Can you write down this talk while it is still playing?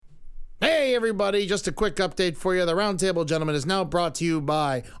Hey, everybody. Just a quick update for you. The Roundtable Gentleman is now brought to you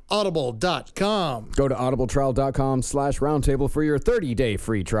by Audible.com. Go to audibletrial.com/roundtable for your 30-day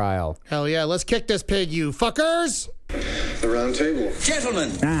free trial. Hell yeah. Let's kick this pig, you fuckers. The Roundtable. Gentlemen,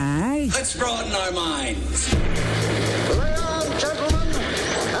 Aye. let's broaden our minds. Lay on, gentlemen,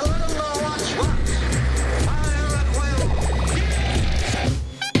 and let them know what's what. Fire at will.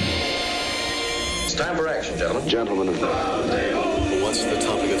 It's time for action, gentlemen. Gentlemen of the Roundtable. What's the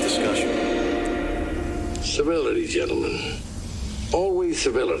topic of discussion? Civility, gentlemen. Always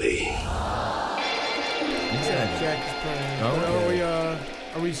civility.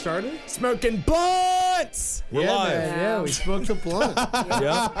 Are we started? Smoking blunts! We're live. Man, yeah, we smoked a blunt.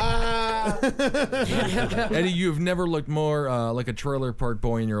 Eddie, you've never looked more like a trailer park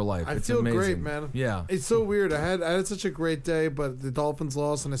boy in your life. I It's feel amazing. great, man. Yeah. It's so weird. I had such a great day, but the Dolphins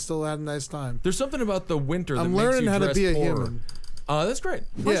lost, and I still had a nice time. There's something about the winter that I'm makes learning you how to dress be a poorer. human. That's great.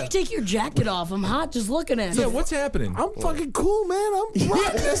 Why don't you take your jacket off? I'm hot just looking at Yeah, it. what's happening? I'm fucking cool, man. I'm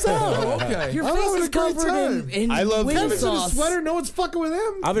rocking this out. Oh, okay. Your I'm face having is a great covered time. in I love wind Kevin's in a sauce. sweater. No one's fucking with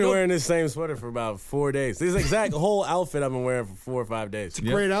him. I've been wearing this same sweater for about 4 days. This exact whole outfit I've been wearing for 4 or 5 days. It's a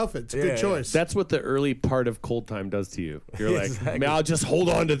great outfit. It's a good choice. That's what the early part of cold time does to you. You're like, Exactly. man, I'll just hold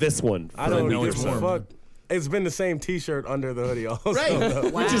on to this one. I don't know give it's a warm. fuck. It's been the same T-shirt under the hoodie also.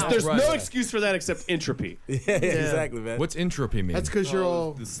 Right. Which is, there's Right. no excuse for that except entropy. Yeah, exactly, man. What's entropy mean? That's because you're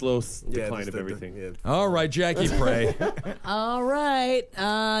all. The slow decline just of everything. Yeah. All right, Jackie, pray. All right,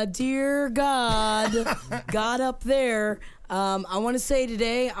 dear God, God up there. I want to say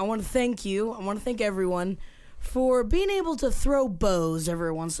today, I want to thank you. I want to thank everyone for being able to throw bows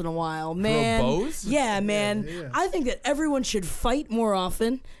every once in a while, man. bows? Yeah, man. Yeah. I think that everyone should fight more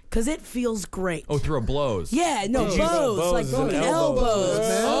often because it feels great. Oh, throw blows. Yeah, no, bows, bows like and fucking elbows. elbows.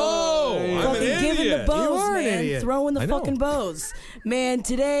 Oh, I'm an Fucking giving the idiot. bows, You are an man. idiot. Throwing the I know. fucking bows. Man,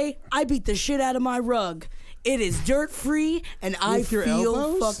 today I beat the shit out of my rug. It is dirt free and I With your feel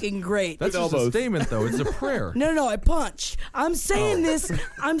elbows? fucking great. That's just a statement, though. It's a prayer. No, I punched. I'm saying this.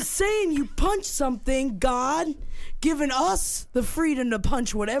 I'm saying you punch something, God, giving us the freedom to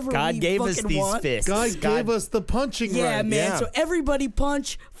punch whatever God we gave fucking us these want. fists. God gave us the punching Yeah, right. man. Yeah. So everybody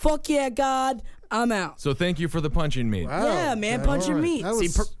punch. Fuck yeah, God. I'm out. So thank you for the punching meat. Wow. Yeah, man, punching meat. That See,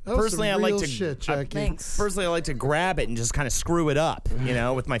 was, that was personally, some I like real to- shit, Jackie. Thanks. Personally, I like to grab it and just kind of screw it up, you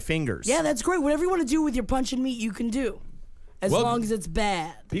know, with my fingers. Yeah, that's great. Whatever you want to do with your punching meat, you can do. As Well- long as it's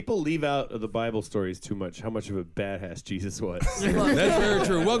bad. People leave out of the Bible stories too much how much of a badass Jesus was. That's very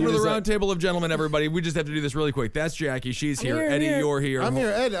true. Welcome to the was round table of gentlemen, everybody. We just have to do this really quick. That's Jackie. She's here. here, Eddie, here. you're here. I'm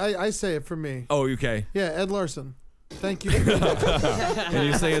here. Ed, I say it for me. Oh, okay. Yeah, Ed Larson. Thank you. And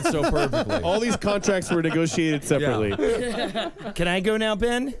you say it so perfectly. All these contracts were negotiated separately. Can I go now,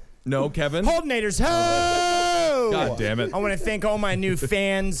 Ben? No, Kevin? Holdenators, ho! God damn it. I want to thank all my new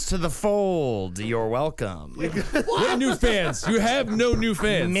fans to the fold. You're welcome. What new fans? You have no new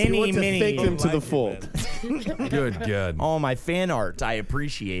fans. Many. Thank them to the fold. Good. All my fan art, I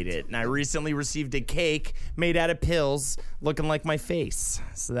appreciate it. And I recently received a cake made out of pills looking like my face.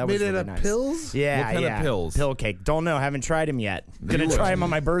 So that was Made really out of nice. pills? Yeah, What kind of yeah. pills? Pill cake. Don't know. Haven't tried them yet. Gonna will. try them on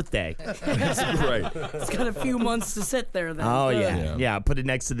my birthday. That's great. It's got a few months to sit there then. Oh, Good. yeah. Yeah, put it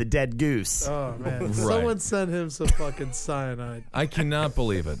next to the dead goose. Oh, man. Someone sent him some fucking cyanide. I cannot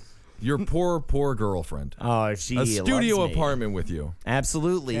believe it. Your poor girlfriend. Oh, she A studio loves me. apartment with you.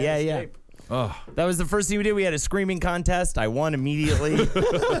 Absolutely. Yeah. Oh, That was the first thing we did. We had a screaming contest. I won immediately.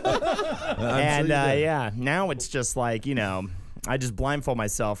 And yeah, now it's just like, you know, I just blindfold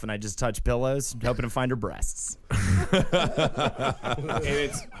myself and I just touch pillows, hoping to find her breasts. And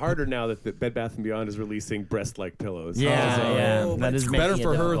it's harder now that the Bed Bath & Beyond is releasing breast-like pillows. Yeah. but That it's is better making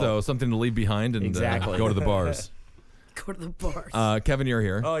for it her, difficult. though. Something to leave behind and Exactly. go to the bars. Go to the bars. Kevin, you're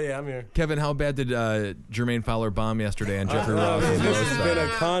here. Oh, yeah, I'm here. Kevin, how bad did Jermaine Fowler bomb yesterday on Jeffrey Ross's This has roast? been a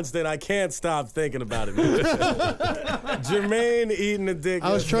constant. I can't stop thinking about it. Man. Jermaine eating a dick.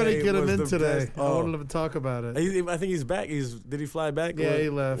 I was trying to get him was in the today. best. I wanted him to talk about it. I think he's back. Did he fly back? Yeah, he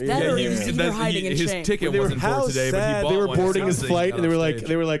left. That or he's in there hiding in his shame. ticket They were- wasn't how for today, but he sad. bought They were one. boarding his So he flight, got and they were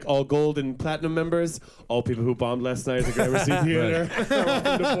off like, stage. all gold and platinum members. All people who bombed last night at the Gramercy Theater.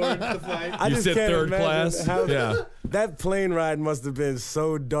 Welcome to board the flight. I You just said can't third imagine class? how- Yeah. That plane ride must have been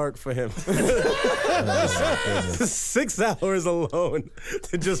so dark for him. 6 hours alone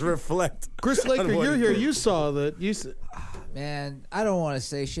to just reflect. Chris Laker, on what you're he here. did. You saw that. Man, I don't want to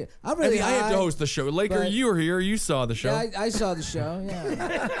say shit. I'm I really mean, I had to high, host the show. Laker, but- you were here. You saw the show. Yeah, I saw the show.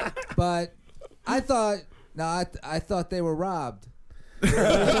 Yeah, but I thought they were robbed.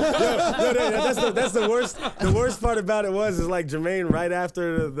 That's the worst. The worst part about it is like Jermaine right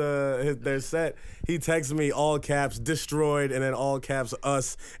after their set, he texted me all caps destroyed and then all caps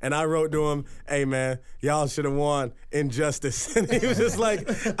us, and I wrote to him, "Hey man, y'all should have won injustice." And he was just like,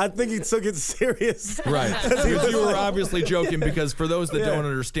 I think he took it serious. Right. Because you were obviously joking because for those that don't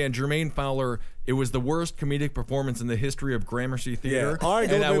understand, Jermaine Fowler, it was the worst comedic performance in the history of Gramercy Theater.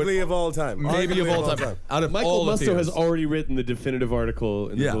 Arguably of all time. Maybe of all time. Out of Michael all the Musto theaters. has already written the definitive article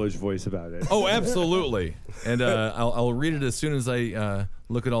in the Village Voice about it. Oh, absolutely. And I'll read it as soon as I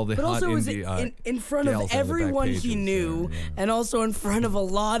look at all the But hot also, was indie it in front gals on of the back everyone he pages knew, there, and also in front of a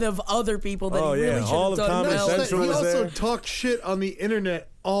lot of other people that he really should have done well. He also talked shit on the internet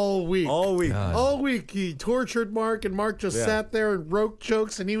all week. All week. All week. He tortured Mark, and Mark just sat there and wrote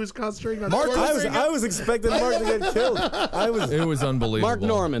jokes, and he was concentrating on Mark, I was expecting Mark to get killed. It was unbelievable. Mark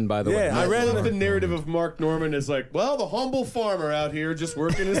Norman, by the way. I read the narrative of Mark Norman as like, well, the humble farmer out here just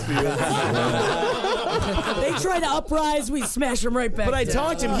working his fields. They try to uprise, we smash him right back. But I down.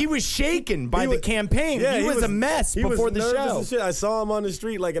 talked to him. He was shaken by the campaign. Yeah, he was a mess before the show. And shit. I saw him on the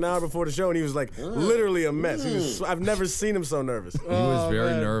street like an hour before the show, and he was like literally a mess. I've never seen him so nervous. He was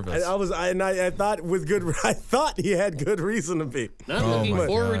very nervous. I thought with good. I thought he had good reason to be. I'm looking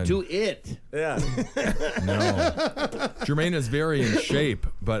forward to it. Yeah. No. Jermaine is very in shape,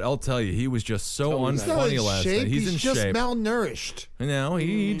 but I'll tell you, he was just so unfunny last night. He's in just shape. malnourished. No,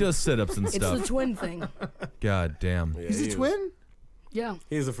 he does sit-ups and It's stuff. the twin thing. God damn. Yeah, He's a twin? Yeah.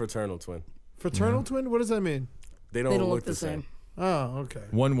 He's a fraternal twin. Fraternal twin? What does that mean? They don't look the same. Oh, okay.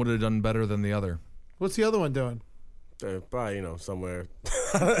 One would have done better than the other. What's the other one doing? They're probably, somewhere.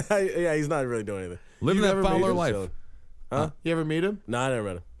 Yeah, he's not really doing anything. Living that never made Fowler him life. Chilling. Huh? You ever meet him? No, I never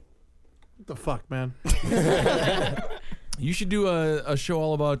met him. What the fuck, man? You should do a show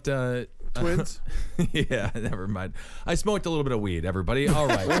all about... Twins? Yeah, never mind. I smoked a little bit of weed, everybody. All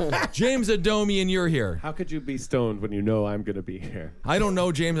right. James Adomian, you're here. How could you be stoned when you know I'm going to be here? I don't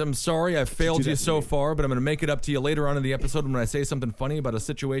know, James. I'm sorry. I've failed you so far, but I'm going to make it up to you later on in the episode when I say something funny about a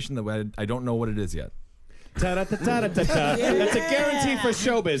situation that I don't know what it is yet. Ta-da-ta-ta-ta-ta. That's a guarantee for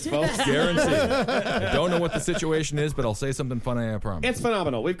showbiz, folks. Guarantee. I don't know what the situation is, but I'll say something funny, I promise. It's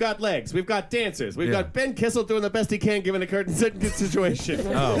phenomenal. We've got legs. We've got dancers. We've got Ben Kissel doing the best he can given a curtain situation.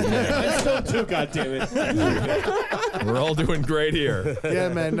 Oh, man. I'm stoned too, goddammit. We're all doing great here. Yeah,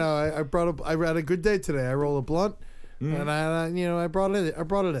 man. No, I had a good day today. I rolled a blunt, and I brought it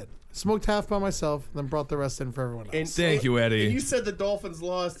in. Smoked half by myself, then brought the rest in for everyone else. Thank you, Eddie. And you said the Dolphins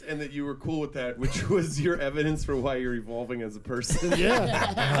lost and that you were cool with that, which was your evidence for why you're evolving as a person.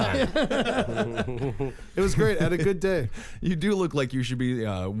 Yeah. It was great. I had a good day. You do look like you should be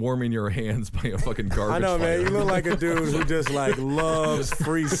warming your hands by a fucking garbage I know, fire. man. You look like a dude who just loves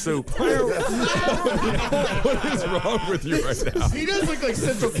free soup. What is wrong with you right now? He does look like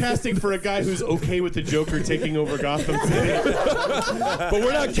central casting for a guy who's okay with the Joker taking over Gotham City. But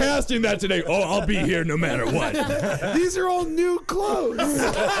we're not casting that today. Oh, I'll be here no matter what. These are all new clothes.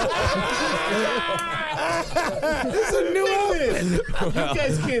 It's a new outfit. You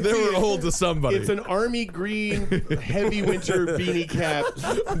guys can't They see were it. old to somebody. It's an army green heavy winter beanie cap.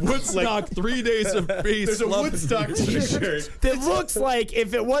 Woodstock, 3 days of peace. There's a love and Woodstock unity. t-shirt. It looks like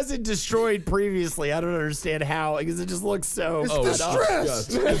if it wasn't destroyed previously, I don't understand how, because it just looks so.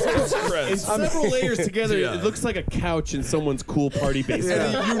 Distressed. In several layers together, it looks like a couch in someone's cool party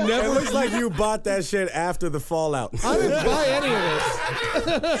basement. It looks like you bought that shit after the fallout. I didn't buy any of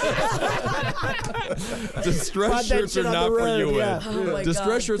this. Distress shirts are not for you. Ed. Oh my Distress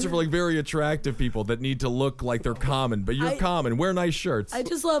God. shirts are for like very attractive people that need to look like they're common, but you're common. Wear nice shirts. I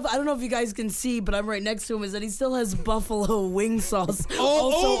just love, I don't know if you guys can see, but I'm right next to him, is that he still has buffalo wing sauce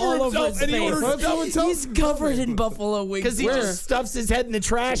All over his himself, and he face. ordered double He's covered in buffalo wing sauce. Because he just stuffs his head in the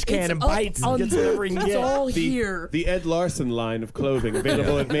trash can and bites and gets whatever he can It's get. all here. The Ed Larson line of clothing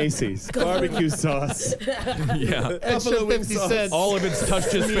available at Macy's. Barbecue sauce. Yeah. Buffalo wing sauce. All of it's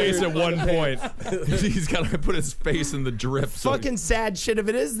touched his face at one point. He's got to put his face in the drip. so- Fucking sad shit of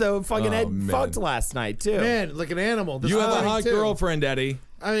it is, though. Fucking Oh, Ed man. fucked last night, too. Man, like an animal. This You have a morning, hot too. girlfriend, Eddie.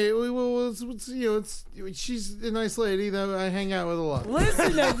 I mean, she's a nice lady that I hang out with a lot. Listen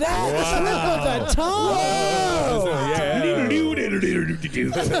to that slip of the tongue.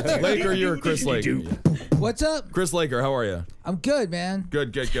 Laker, you're Chris Laker. What's up? Chris Laker, how are you? I'm good, man.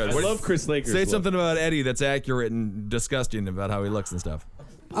 Good. I love Chris Laker's Say look. something about Eddie that's accurate and disgusting about how he looks and stuff.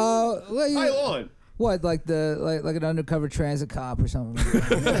 Well, Pile on. what, like an undercover transit cop or something?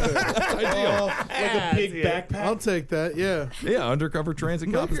 Ideal. Like a big backpack. I'll take that. Yeah. Yeah, undercover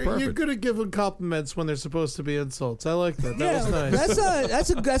transit cop is You're perfect. good at giving compliments when they're supposed to be insults. I like that. That was nice.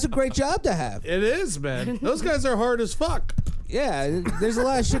 That's a great job to have. It is, man. Those guys are hard as fuck. Yeah, there's a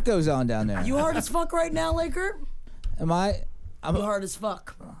lot of shit goes on down there. You hard as fuck right now, Laker? Am I? I'm You hard as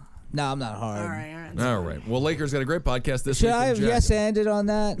fuck. No, I'm not hard. All right. All right. Well, Laker's got a great podcast this Should week. I have yes-anded on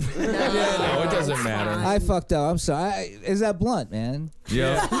that? No, it doesn't matter. I fucked up. I'm sorry. Is that blunt, man?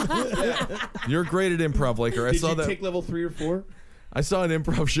 Yeah. You're great at improv, Laker. I Did saw you that. take level 3 or 4? I saw an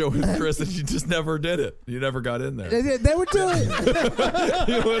improv show with Chris, and you just never did it. You never got in there. They were doing.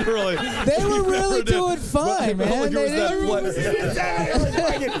 You literally. They were really doing fine, man.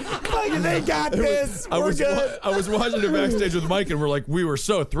 They got this. I was watching it backstage with Mike, and we were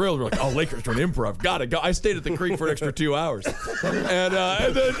so thrilled. We're like, oh, Laker's doing improv. Gotta go. I stayed at the Creek for an extra 2 hours, and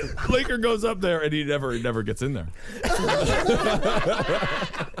then Laker goes up there, and he never gets in there.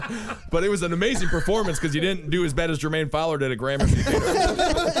 But it was an amazing performance because you didn't do as bad as Jermaine Fowler did at Gramercy Theater.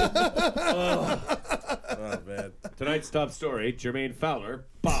 Oh, man. Tonight's top story, Jermaine Fowler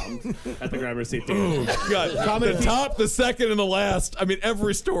bombed at the Gramercy Theater. Oh, God. The top, the second, and the last. I mean,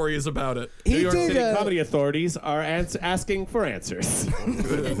 every story is about it. New York City comedy authorities are asking for answers.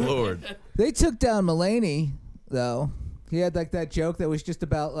 Good Lord. They took down Mulaney, though. He had like that joke that was just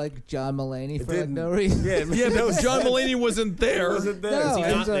about like John Mulaney for like no reason. Yeah, but John Mulaney wasn't there. No, Is he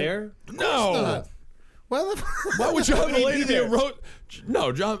not there? No. Why would John Mulaney be wrote?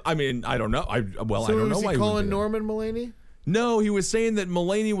 No, John. I mean, I don't know. I don't know why. Was he calling would Norman Mulaney? No, he was saying that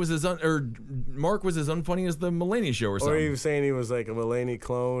Mulaney was Mark was as unfunny as the Mulaney show or something. Or he was saying he was like a Mulaney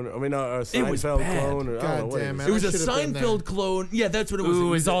clone. I mean, a Seinfeld clone. Or, I don't know what damn, it man. It was I a should've been Seinfeld clone. Yeah, that's what it was. Ooh, it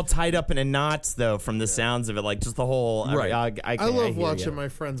was all tied up in a knots, though, from the sounds of it. Like, just the whole... Right. I love watching my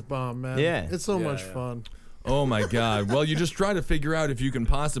friends bomb, man. Yeah. It's so much fun. Oh, my God. Well, you just try to figure out if you can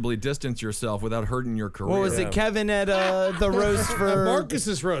possibly distance yourself without hurting your career. What was it, Kevin, at the roast for...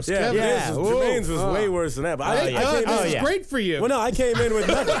 Marcus's roast. Yeah, Kevin. Jermaine's was way worse than that. But I came in, this is great for you. Well, no, I came in with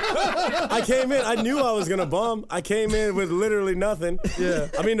nothing. I knew I was going to bomb. I came in with literally nothing. Yeah.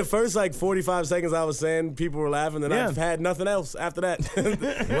 I mean, the first like 45 seconds I was saying, people were laughing, and I've had nothing else after that.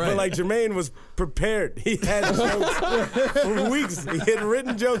 But like Jermaine was prepared. He had jokes for weeks. He had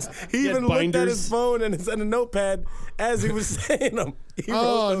written jokes. He even looked at his phone and a notepad as he was saying them.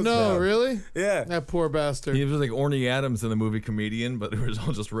 Oh, no, really? Yeah. That poor bastard. He was like Orny Adams in the movie Comedian, but it was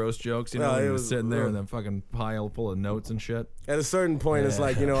all just roast jokes. You know, he was sitting there in that fucking pile full of notes and shit. At a certain point, it's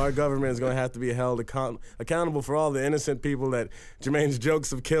like, our government is going to have to be held accountable for all the innocent people that Jermaine's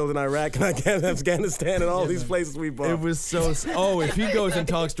jokes have killed in Iraq and Afghanistan and all these places we bought. It was so... Oh, if he goes and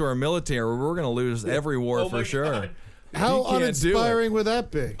talks to our military, we're going to lose every war for sure. God. How uninspiring would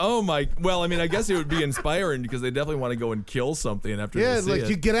that be? Oh my! Well, I mean, I guess it would be inspiring because they definitely want to go and kill something after. Yeah, they see like it.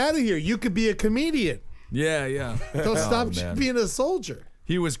 you get out of here. You could be a comedian. Yeah. Don't stop man. being a soldier.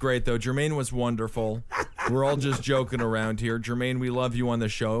 He was great though. Jermaine was wonderful. We're all just joking around here. Jermaine, we love you on the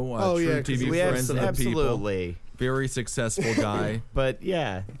show. True TV friends of the absolutely. people. Very successful guy. But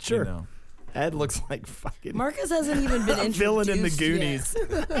yeah, sure. You know. Ed looks like fucking Marcus hasn't even been introduced villain in the yet. Goonies.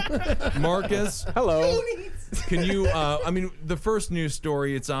 Marcus, Hello. can you? I mean, the first news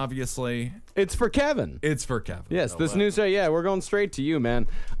story. It's obviously It's for Kevin. it's for Kevin. Yes, this news story, we're going straight to you, man.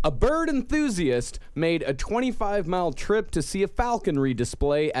 A bird enthusiast made a 25-mile trip to see a falconry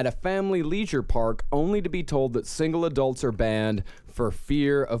display at a family leisure park, only to be told that single adults are banned for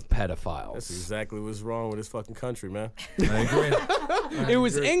fear of pedophiles. That's exactly what's wrong with this fucking country, man. I agree. It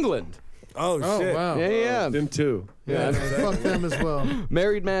was England. Oh, shit. Wow. Yeah. Them too. Yeah, fuck them as well.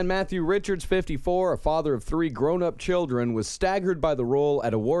 Married man Matthew Richards, 54, a father of 3 grown-up children, was staggered by the roll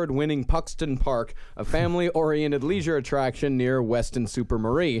at award-winning Puxton Park, a family-oriented leisure attraction near Weston Super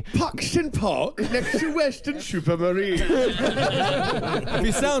Marie. Puxton Park next to Western Super Marie. If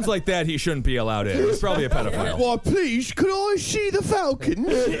he sounds like that, he shouldn't be allowed in. He's probably a pedophile. Why, please, could I see the falcon?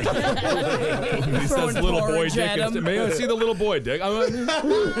 He says little boy porridge dick. at him. May I see the little boy dick?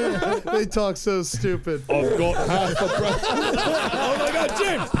 They talk so stupid. I've got half a breath. Oh my God,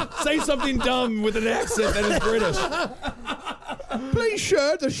 James! Say something dumb with an accent that is British. Please,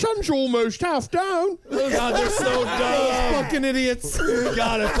 sir, the sun's almost half down. Oh God, they're so dumb. Fucking idiots.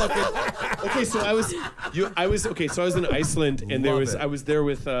 God, I fucking. Okay, so I was in Iceland, and I was there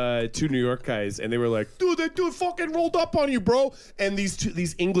with 2 New York guys, and they were like, dude, they fucking rolled up on you, bro. And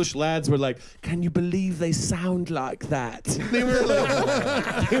these English lads were like, can you believe they sound like that? They were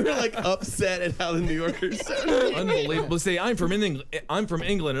like upset at how the New Yorkers sound. Unbelievable. Say, I'm from England,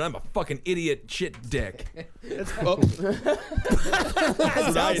 and I'm a fucking idiot shit dick. That's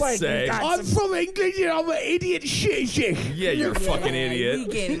what I say. I'm from England and I'm an idiot shit. Yeah, you're a fucking We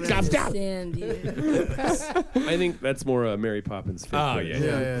idiot. can't even understand you. I think that's more Mary Poppins. Oh,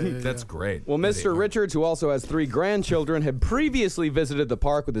 yeah. That's great. Well, Mr. Richards, who also has 3 grandchildren, had previously visited the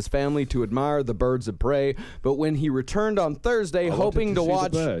park with his family to admire the birds of prey. But when he returned on Thursday, hoping to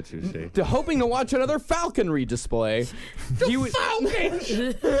watch another falconry display, Falcons!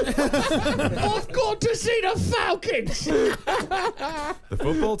 I've got to see the Falcons! The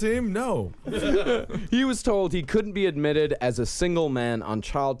football team? No. he was told he couldn't be admitted as a single man on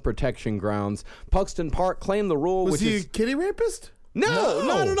child protection grounds. Puxton Park claimed the rule, Was which he is a kitty rapist? no,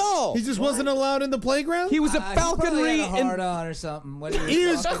 not at all. He just wasn't allowed in the playground? He was a falconry He in hard on or something. What He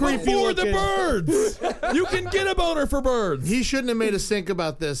is creepy For the looking. birds. You can get a boner for birds. He shouldn't have made a stink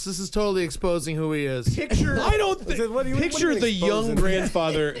about this. This is totally exposing who he is. I don't think. Picture the young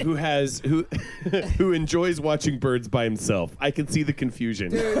grandfather who enjoys watching birds by himself. I can see the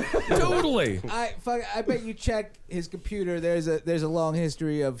confusion. Totally. I bet you check his computer. There's a long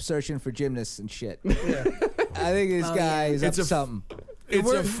history of searching for gymnasts and shit. I think this guy is up to something. It's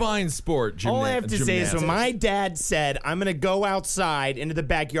a fine sport. All I have to say is when gymnastics. my dad said, I'm going to go outside into the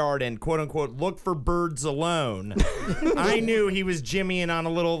backyard and quote unquote look for birds alone, I knew he was jimmying on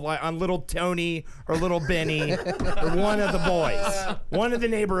little Tony or little Benny or one of the boys, one of the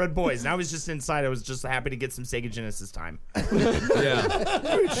neighborhood boys. And I was just inside. I was just happy to get some Sega Genesis time. Yeah.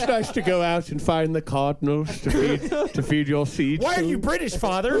 It's nice to go out and find the cardinals to feed your seeds. Why are you British,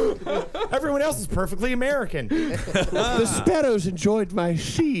 Father? Everyone else is perfectly American. The sparrows enjoyed my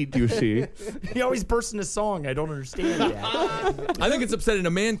seed, you see. He always bursts into song. I don't understand that. I think it's upsetting. A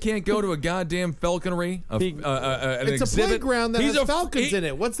man can't go to a goddamn falconry. An It's exhibit. a playground that He's has falcons in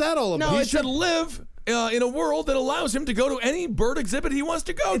it. What's that all about? He should live in a world that allows him to go to any bird exhibit he wants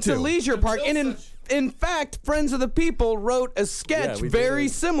to go It's to. a leisure park. And in fact, Friends of the People wrote a sketch we very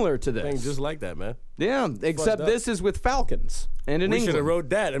did. similar to Thing this. just like that, man. Yeah, except up. this is with falcons and in We should have England. wrote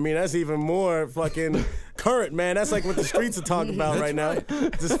that. I mean, that's even more fucking current, man. That's like what the streets are talking about right now.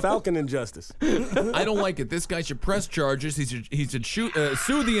 This falcon injustice. I don't like it. This guy should press charges. He should sue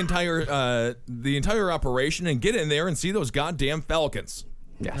the entire operation and get in there and see those goddamn falcons.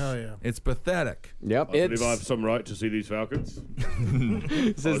 Yes. Oh, yeah. It's pathetic. Yep. I believe I have some right to see these falcons.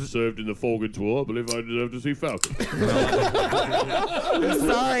 I've served in the Falcons War. I believe I deserve to see falcons.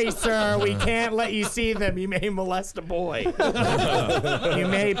 Sorry, sir. We can't let you see them. You may molest a boy. You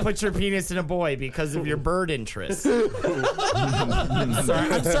may put your penis in a boy because of your bird interests. I'm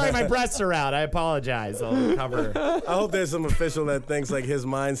sorry, my breasts are out. I apologize. I'll cover. I hope there's some official that thinks like his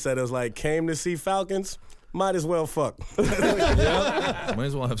mindset is like, came to see falcons, might as well fuck. Might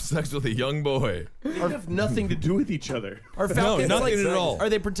as well have sex with a young boy. They have nothing to do with each other. Are falcons nothing at all. Are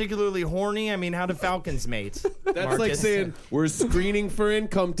they particularly horny? I mean, how do falcons mate? That's like saying we're screening for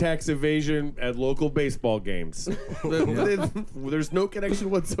income tax evasion at local baseball games. There's no connection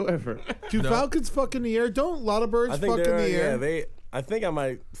whatsoever. Do falcons fuck in the air? Don't a lot of birds I think fuck in the they're, air? yeah, I think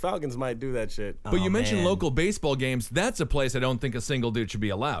falcons might do that shit. But you mentioned man. local baseball games. That's a place I don't think a single dude should be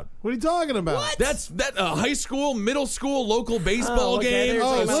allowed. What are you talking about? That's high school, middle school, local baseball okay, game. they're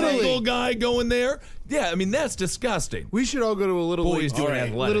talking A about single guy going there. Yeah, I mean that's disgusting. We should all go to a little Boys league, doing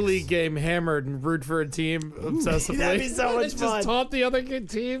athletics. little league game, hammered, and root for a team obsessively. That'd be so much fun. Just taunt the other good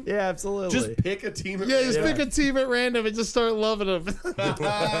team. Yeah, absolutely. Just pick a team. Yeah, just pick a team at random and just start loving them.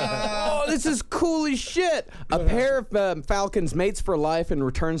 Oh, this is cool as shit. A pair of falcons mates for life and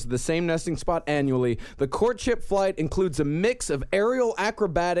returns to the same nesting spot annually. The courtship flight includes a mix of aerial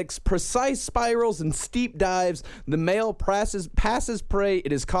acrobatics, precise spirals, and steep dives. The male passes prey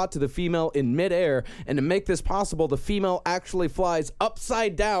it is caught to the female in midair, and to make this possible, the female actually flies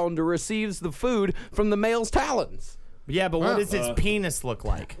upside down to receive the food from the male's talons. Yeah, but what does its penis look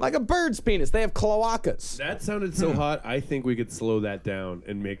like? Like a bird's penis. They have cloacas. That sounded so hot. I think we could slow that down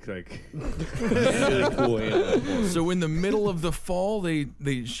and make like really cool animal. So in the middle of the fall,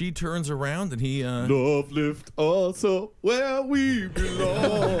 she turns around and he. Love lift us up where we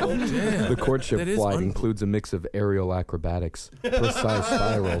belong. The courtship That is flight includes a mix of aerial acrobatics, precise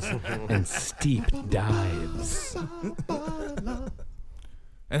spirals, and steep dives.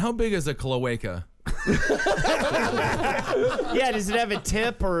 And how big is a cloaca? Yeah, does it have a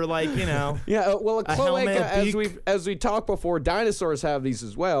tip or like, you know? Yeah, well, a helmet, cloaca, a beak? as we talked before, dinosaurs have these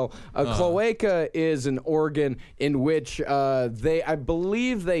as well. A cloaca is an organ in which I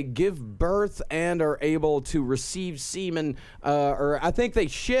believe they give birth and are able to receive semen, or I think they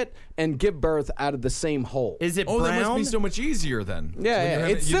shit and give birth out of the same hole. Is it Oh, brown? that must be so much easier then. Yeah, When yeah.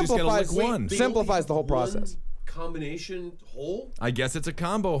 you're It you just gotta lick simplifies one. simplifies the whole process. combination hole? I guess it's a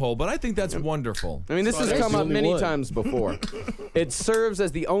combo hole, but I think that's wonderful. I mean, this So has that's come the up only many one. times before. It serves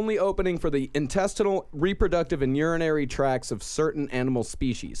as the only opening for the intestinal, reproductive, and urinary tracts of certain animal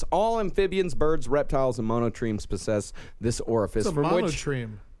species. All amphibians, birds, reptiles, and monotremes possess this orifice. It's a from which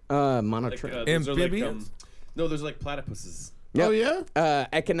monotreme. monotreme. Those are like, Amphibians? no, those are like platypuses. Yep. Oh, yeah?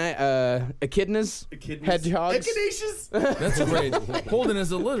 Echidnas, hedgehogs. Echinaceous? That's great. Holden,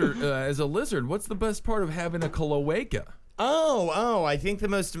 as a lizard, what's the best part of having a cloaca? Oh, I think the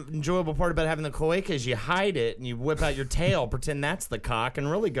most enjoyable part about having the cloaca is you hide it and you whip out your tail, pretend that's the cock,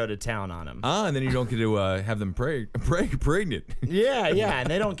 and really go to town on them. And then you don't get to have them pregnant. Yeah, and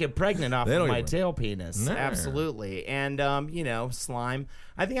they don't get pregnant off They of don't my get tail penis. No. Absolutely. And slime.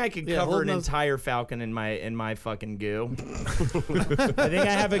 I think I could cover Holden an knows- entire falcon in my fucking goo. I think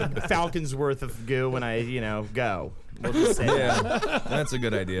I have a falcon's worth of goo when I, go. We'll just say that. Yeah, that's a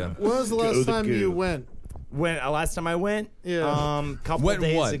good idea. When was the last time goo. you went? When last time I went, Yeah. couple Went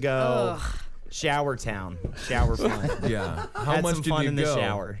days what? ago, shower town, shower fun. Yeah. How Had much some did fun you in go? the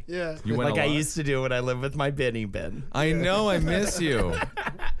shower. Yeah. You went Like a I lot? used to do when I lived with my Benny Ben. I know. I miss you.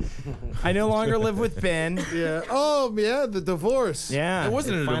 I no longer live with Ben. Yeah. Oh, yeah, the divorce. Yeah, It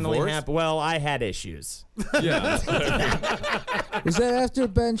wasn't a finally divorce. happened. Well, I had issues. Yeah. Was that after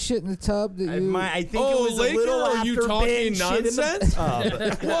Ben shit in the tub that you? I think Oh, it was Laker, a little are after you talking Ben shit in the nonsense?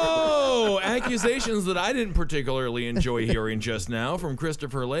 tub. Whoa! Accusations that I didn't particularly enjoy hearing just now from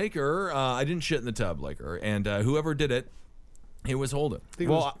Christopher Laker. I didn't shit in the tub, Laker, and whoever did it, it was Holden. I think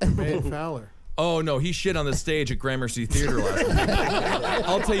it was Jermaine Fowler. Oh no, he shit on the stage at Gramercy Theater last night.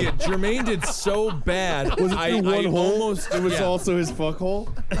 I'll tell you, Jermaine did so bad. Was it I through one hole? almost. It was yeah. also his fuck hole?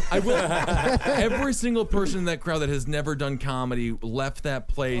 I will. Every single person in that crowd that has never done comedy left that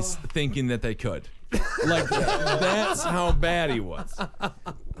place thinking that they could. Like that's how bad he was.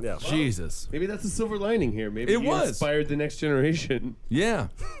 Yeah. Jesus. Maybe that's the silver lining here. Maybe It he was. inspired the next generation. Yeah.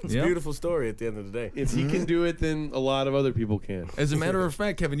 It's Yep. a beautiful story at the end of the day. If he can do it, then a lot of other people can. As a matter of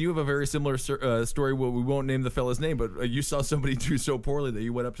fact, Kevin, you have a very similar story. Well, we won't name the fella's name, but you saw somebody do so poorly that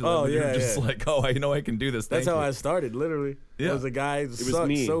you went up to them and you were just like, "Oh, I know I can do this." That's Thank how you." I started, literally. Yeah. It was a guy who was sucked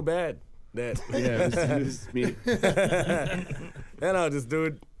me. so bad that Yeah, it was me. and this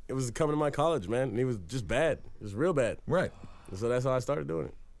dude, it was coming to my college, man, and he was just bad. It was real bad. Right. And so that's how I started doing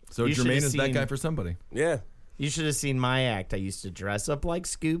it. So You should've Jermaine is that seen- guy for somebody. Yeah. You should have seen my act. I used to dress up like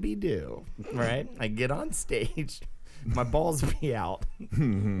Scooby Doo, right? I'd get on stage, my balls be out.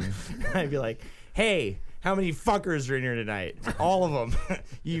 I'd be like, "Hey, how many fuckers are in here tonight? All of them.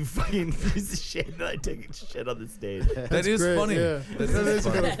 You fucking piece of shit." And I take a shit on the stage. That is Great, funny. Yeah. That is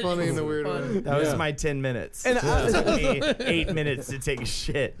kind of funny in a weird way. That was my 10 minutes. And it took me 8 minutes to take a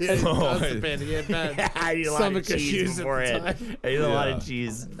shit. Oh, I need a lot Stomach of cheese issues at before the it. I need a lot of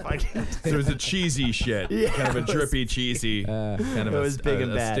cheese. Fucking. So it was a cheesy shit, kind of a drippy, cheesy, kind of it was big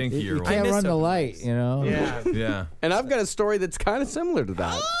and a bad. stinkier You one. can't miss run the him. light, you know. Yeah. Yeah. And I've got a story that's kind of similar to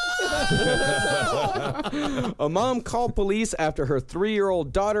that. A mom called police after her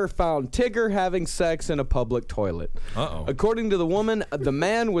 3-year-old daughter found Tigger having sex in a public toilet. Uh-oh. According to the woman, the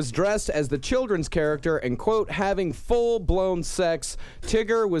man was dressed as the children's character and, quote, having full-blown sex.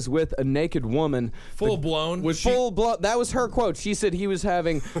 Tigger was with a naked woman. Full blown. Was Full-blown. That was her quote. She said he was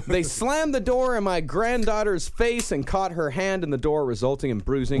having. They slammed the door in my granddaughter's face and caught her hand in the door, resulting in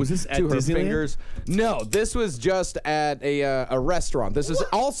bruising Was this at to her Disneyland? fingers. No, this was just at a restaurant. This is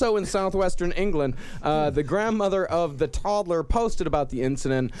also in southwestern England. The grandmother of the toddler posted about the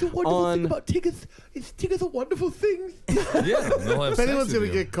incident on. Tigger's a wonderful thing. Yeah. they'll have If sex anyone's with gonna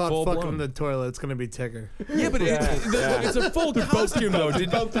you. get caught Full fucking blown. in the toilet, it's gonna be Tigger. Yeah, but it's a full costume though.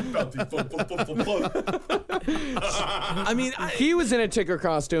 I mean, He was in a Tigger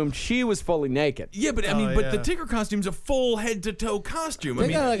costume. She was fully naked. yeah, but I mean, but the Tigger costume's a full head to toe costume. I They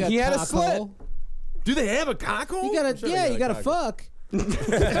mean, got like a he had a cock slit. hole. do they have a cockhole? You gotta, you gotta fuck.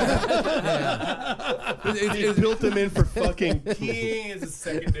 They built them in for fucking peeing as a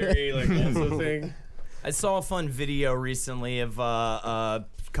secondary, like, also thing. I saw a fun video recently of a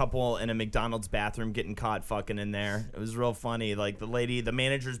couple in a McDonald's bathroom getting caught fucking in there. It was real funny. Like the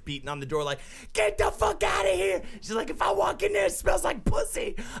manager's beating on the door like, "Get the fuck out of here." She's like, "If I walk in there, it smells like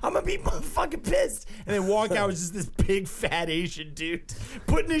pussy. I'm gonna be fucking pissed." And then walk out was just this big fat Asian dude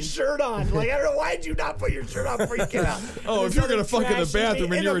putting his shirt on. Like, I don't know, why'd you not put your shirt on before you get out? Oh, if you're gonna fuck in the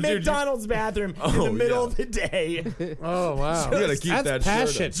bathroom and you're a dude, McDonald's bathroom in Oh, the middle yeah. of the day. Oh wow. You gotta keep that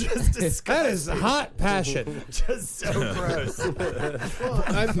passion. shirt Just disgusting. That is hot passion. Just so gross.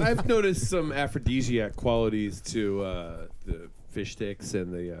 I've noticed some aphrodisiac qualities to the fish sticks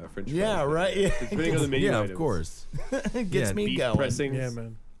and the French fries. Yeah, right. Yeah. Depending on the menu Yeah, items. of course. Gets Yeah, me Beef going. pressings. Yeah,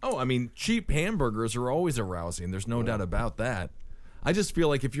 man. Oh, I mean, cheap hamburgers are always arousing. There's no doubt about that. I just feel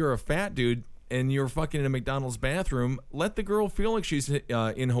like if you're a fat dude and you're fucking in a McDonald's bathroom, let the girl feel like she's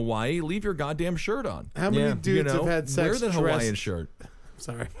in Hawaii. Leave your goddamn shirt on. How many dudes have had sex Wear the dressed? Hawaiian shirt.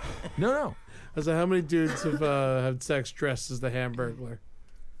 Sorry. No. I was like, how many dudes have had sex dressed as the Hamburglar?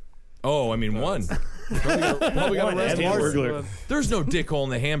 Oh, I mean, one. Probably got arrested. Hamburglar. There's no dick hole in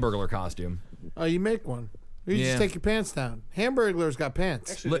the Hamburglar costume. Oh, you make one. You just take your pants down. Hamburglar's got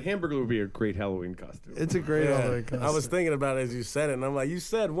pants. Actually, the Hamburglar would be a great Halloween costume. It's a great Halloween costume. I was thinking about it as you said it, and I'm like, you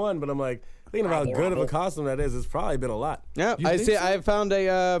said one, but I'm like, thinking about how good of a costume that is. It's probably been a lot. Yeah, I see. so? I found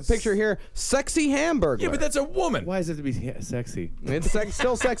a picture here. Sexy Hamburglar. Yeah, but that's a woman. Why does it have to be sexy? It's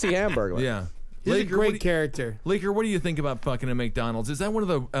still sexy Hamburglar. Yeah. He's a Laker, great character. Laker, what do you think about fucking at McDonald's? Is that one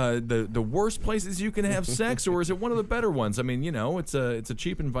of the worst places you can have sex, or is it one of the better ones? I mean, it's a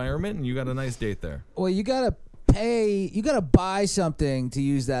cheap environment, and you got a nice date there. Well, you gotta pay. You gotta buy something to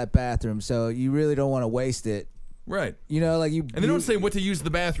use that bathroom, so you really don't want to waste it. Right. Like you. And they don't say what to use the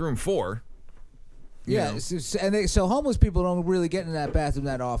bathroom for. Yeah, so homeless people don't really get in that bathroom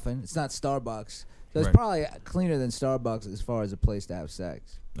that often. It's not Starbucks, so it's Right. probably cleaner than Starbucks as far as a place to have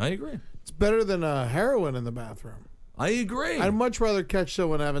sex. I agree. It's better than heroin in the bathroom. I agree. I'd much rather catch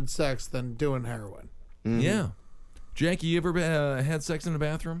someone having sex than doing heroin. Yeah. Jackie, you ever had sex in the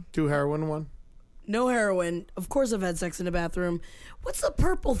bathroom? Do heroin one? No heroin. Of course I've had sex in a bathroom. What's the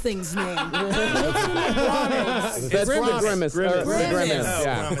purple thing's name? That's the Grimace.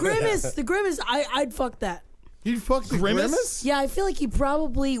 Yeah. Grimace. The Grimace. I'd fuck that. You'd fuck the Grimace? Yeah, I feel like he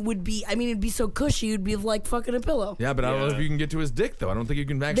probably would be. I mean, it'd be so cushy. It'd be like fucking a pillow. Yeah, but I don't know if you can get to his dick, though. I don't think you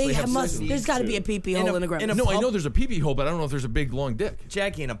can actually have sex. There's got to be a pee-pee hole in a Grimace. No, I know there's a pee-pee hole, but I don't know if there's a big, long dick.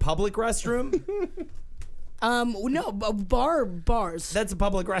 Jackie, in a public restroom? No, bars. That's a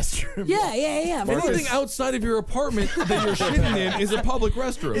public restroom. Yeah. Anything outside of your apartment that you're shitting in is a public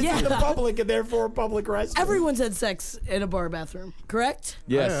restroom. Yeah. It's in the public and therefore a public restroom. Everyone's had sex in a bar bathroom, correct?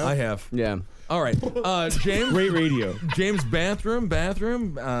 Yes. I have. Yeah. All right. James. Great radio. James, bathroom,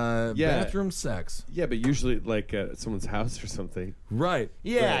 sex. Yeah, but usually like at someone's house or something. Right.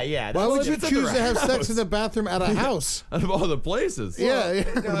 Yeah. Why would you It's at choose their to have sex house. in the bathroom at a house? Out of all the places. Yeah.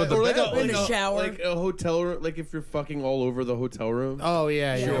 Or like In the shower. like a hotel room. Like if you're fucking all over the hotel room. Oh,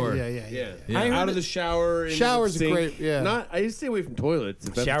 yeah. Sure. Yeah. Out of the shower. into Showers the are sink. great, yeah. I stay away from toilets.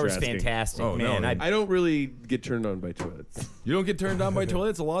 If that's what Shower's you're asking. fantastic, Oh, no, man. no. I don't really get turned on by toilets. You don't get turned on by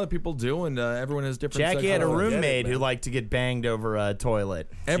toilets. A lot of people do, and everyone has different. Jackie had a sexual- roommate who liked to get banged over a toilet.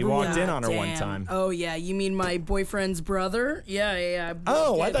 Everyone- She walked in on her Damn. one time. Oh yeah, you mean my boyfriend's brother? Yeah.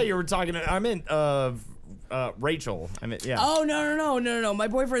 Oh, I thought you were talking. I meant Rachel. I meant yeah. Oh no! My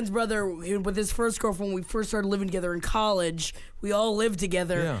boyfriend's brother, with his first girlfriend, when we first started living together in college, we all lived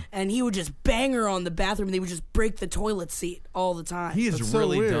together, Yeah. and he would just bang her on the bathroom. And they would just break the toilet seat all the time. He is That's so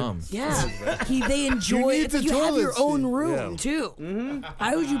really weird. dumb. Yeah, they enjoy need it. the You have your toilet own seat. room too.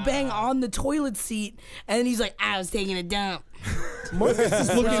 Why would you bang on the toilet seat? And he's like, I was taking a dump. Marcus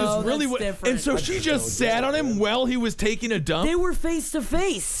is looking So really that's different. and so she just sat on him while he was taking a dump. They were face to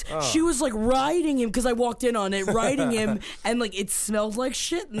face. She was like riding him because I walked in on it, riding him, and like it smelled like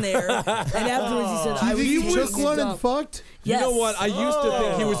shit in there. And afterwards he said, "I was He taking took a one and dump." fucked? You know Yes. what? I used to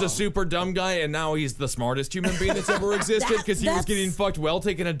think he was a super dumb guy, and now he's the smartest human being that's ever existed because he was That's- getting fucked while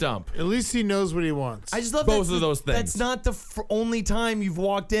taking a dump. At least he knows what he wants. I just love Both that's of the- those things. That's not the only time you've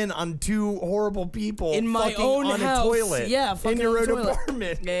walked in on two horrible people In my fucking own on house. a toilet. Yeah, in fucking your on own a toilet.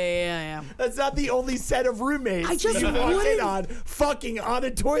 apartment. Yeah. That's not the only set of roommates I just that you walked in wouldn't- on fucking on a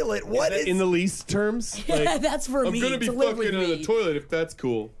toilet. What is in the least terms? Yeah, that's for I'm me gonna be to live with fucking on me. the toilet if that's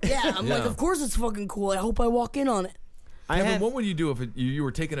cool. Yeah, I'm like, Yeah. of course it's fucking cool. I hope I walk in on it. Kevin, what would you do if you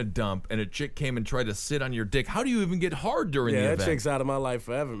were taking a dump and a chick came and tried to sit on your dick? How do you even get hard during the Yeah, event? that chick's out of my life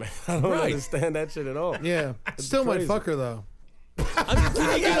forever, man. I don't Right. understand that shit at all. Yeah. Still might crazy. fuck her, though. I mean,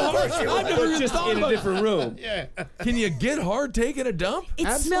 can you get hard? I've never even Just thought in a about different room. Can you get hard taking a dump? It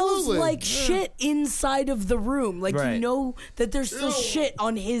Absolutely. smells like Yeah. shit inside of the room. Like Right. you know that there's still shit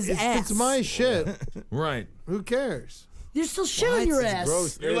on his ass. It's my shit. Right. Who cares? There's still shit on your ass.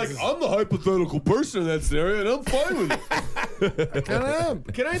 Gross. You're like, I'm the hypothetical person in that scenario, and I'm fine with it. Can I am?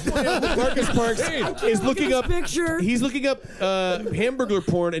 Can I point out that Marcus Parks is looking up Picture. He's looking up Hamburglar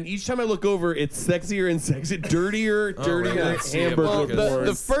porn, and each time I look over, it's sexier and sexier, dirtier let's see it, Hamburglar Marcus. porn.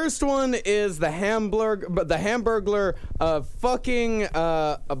 The first one is the Hamburglar fucking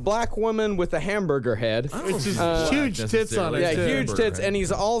a black woman with a hamburger head. Which is huge tits on necessarily. it. Yeah, too. huge tits, and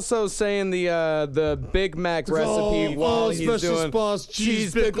he's also saying the Big Mac recipe while he's special doing sauce,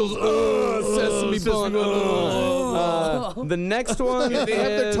 cheese pickles, pickles, sesame bun. The next one They have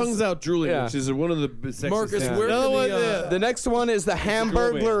their is- tongues out drooling, Yeah. which is one of the sexiest Marcus, things. where Another one, can The next one is the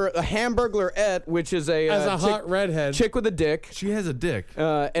Hamburglarette, which is a As a chick, hot redhead. chick with a dick. she has a dick.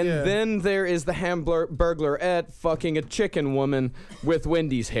 And Yeah. then there is the Hamburglarette fucking a chicken woman with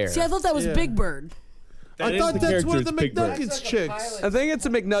Wendy's hair. See, I thought that was Yeah. Big Bird. I is thought the that's one of the character, it's Big Bird. McNuggets chicks. I think it's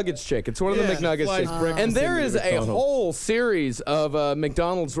a McNuggets chick. It's one of Yeah, the McNuggets flies chicks. breakfast And there into is the a McDonald's. whole series of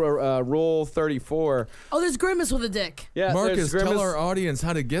McDonald's Rule 34. Oh, there's Grimace with a dick. Yeah, Marcus, there's tell Grimace. our audience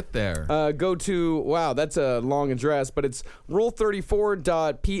how to get there. Go to, wow, that's a long address, but it's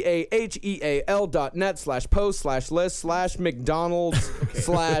rule34.paheal.net/post/list/McDonald's/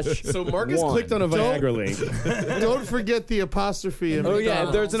 So Marcus one. clicked on a Viagra link. Don't forget the apostrophe in Oh, yeah,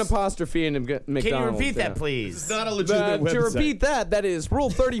 McDonald's. there's an apostrophe in McDonald's. Can you repeat yeah. that, please? It's not a legitimate website. To repeat that is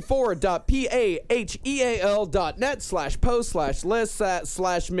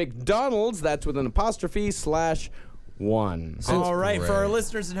rule34.paheal.net/post/list/McDonald's. That's with an apostrophe /1. All right, for our great.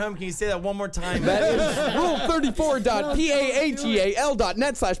 listeners at home, can you say that one more time? That is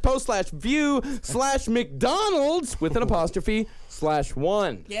rule34.paheal.net/post/view/McDonald's with an apostrophe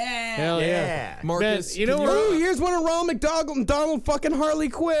 /1. Yeah. Hell yeah. yeah. Marcus, you know can what? Ooh, here's one of Ronald McDonald fucking Harley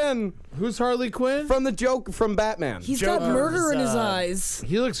Quinn Who's Harley Quinn? from the joke from Batman. He's got Joker murder in his is, eyes.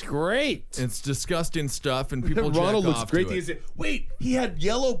 He looks great. It's disgusting stuff, and people Ronald jack looks off great. to He it. said, wait, he had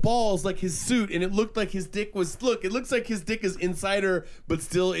yellow balls like his suit, and it looked like his dick was. Look, it looks like his dick is inside her, but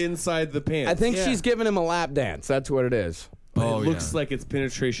still inside the pants. I think Yeah. she's giving him a lap dance. That's what it is. But Oh, it looks yeah. like it's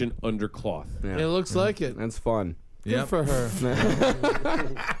penetration under cloth. Yeah. It looks like it. That's fun. Good Yep. for her.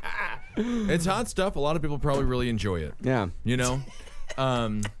 It's hot stuff. A lot of people probably really enjoy it. Yeah. You know?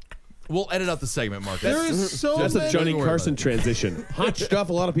 We'll edit out the segment, Marcus. There is so That's many. a Johnny Don't worry Carson about it. transition. Hot stuff.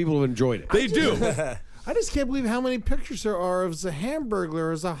 A lot of people have enjoyed it. They do. I just can't believe how many pictures there are of the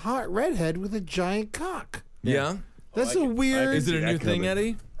Hamburglar as a hot redhead with a giant cock. Yeah. That's a weird. Is it a that new thing, coming.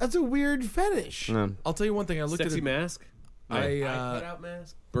 Eddie? That's a weird fetish. I'll tell you one thing. I looked Sexy at it. mask. I, Cut-out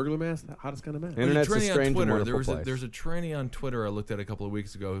mask. Burglar mask. The hottest kind of mask. There's a Internet's a tranny on strange and Twitter. wonderful place. There's a tranny on Twitter I looked at a couple of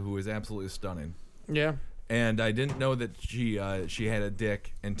weeks ago who was absolutely stunning. Yeah. And I didn't know that she had a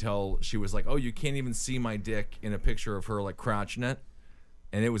dick until she was like, "Oh, you can't even see my dick" in a picture of her like crotch net,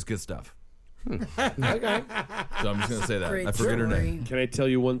 and it was good stuff. Okay. So I'm just gonna say that. Great I forget her story. name. Can I tell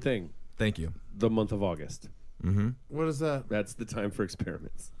you one thing? Thank you. The month of August. What is that? That's the time for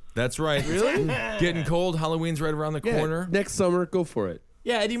experiments. That's right. Really? Getting cold. Halloween's right around the corner. Next summer, go for it.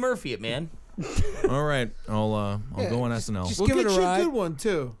 Yeah, Eddie Murphy, it man. All right. I'll go on SNL. Just We'll give get it a you a ride. good one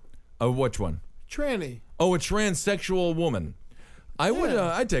too. Which one? Tranny. Oh, a transsexual woman. I would.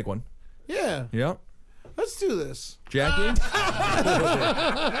 Yeah. I'd take one. Yeah. Yeah. Let's do this. Jackie.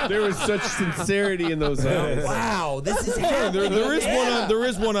 There was such sincerity in those eyes. Wow, this is happening. There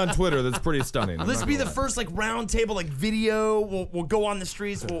is one on Twitter that's pretty stunning. I'm This not be gonna the lie. first like round table like video. We'll go on the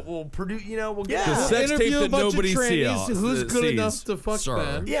streets. We'll produce. We'll get The sex Interview tape a that bunch nobody of trannies sees. who's good sees. enough to fuck Sir.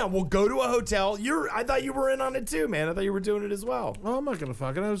 Ben. Yeah, we'll go to a hotel. I thought you were in on it too, man. I thought you were doing it as well. Oh, I'm not gonna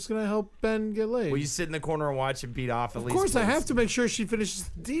fuck it. I was gonna help Ben get laid. Will you sit in the corner and watch it beat off at Of least? course, I please? have to make sure she finishes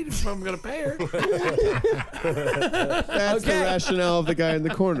the deed if I'm gonna pay her. That's the rationale of the guy in the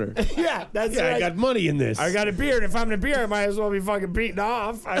corner. Yeah, that's Yeah, I got money in this. I got a beard. If I'm in a beer, I might as well be fucking beaten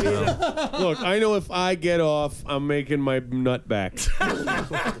off. I mean, Look, I know if I get off, I'm making my nut back.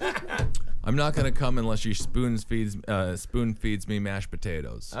 I'm not gonna come unless she spoon feeds me mashed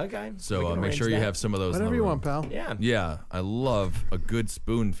potatoes. okay. So we can make arrange sure you that. have some of those. in Whatever the you room. want, pal. Yeah. Yeah, I love a good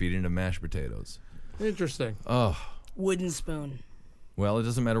spoon feeding of mashed potatoes. Interesting. Oh, Wooden spoon. well, it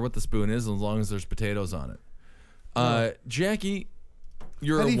doesn't matter what the spoon is as long as there's potatoes on it. Jackie,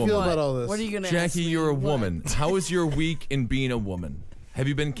 you're How do a you woman. feel about all this? What are you gonna ask Jackie, me? you're a What? woman. How is your week in being a woman? Have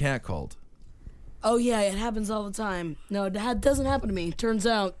you been catcalled? Oh yeah, it happens all the time. No, it doesn't happen to me. Turns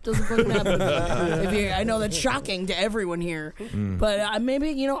out, doesn't fucking happen to me. I know that's shocking to everyone here, but maybe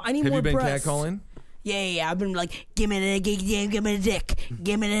I need Have more you been breasts. catcalling? Yeah. I've been like, give me the dick, give me the dick,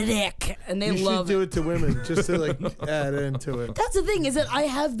 give me the dick, and they You love should do it. it to women just to like add into it. That's the thing is that I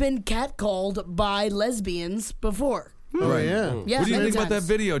have been catcalled by lesbians before. Oh Right. yeah. Yeah, What do you many think about that times.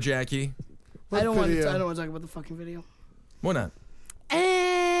 video, Jackie? I don't want video? to talk about the fucking video. Why not?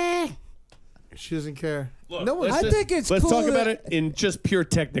 She doesn't care. No one- I think it's Let's cool talk about that- it in just pure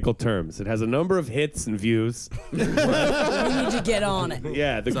technical terms. It has a number of hits and views. We need to get on it.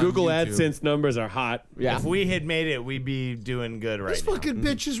 Yeah, the It's on Google YouTube. AdSense numbers are hot. Yeah. If we had made it, we'd be doing good right This now. fucking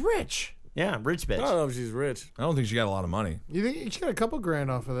bitch is rich. Yeah, rich bitch. I don't know if she's rich. I don't think she got a lot of money. You think she got a couple grand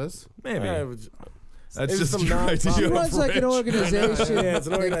off of this? Maybe. It's That's just some your idea She nonprofit. of runs like an rich. organization Yeah, it's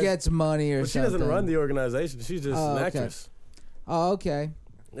an that organi- gets money or But she something. doesn't run the organization. She's just Oh, an okay. actress. Oh, okay.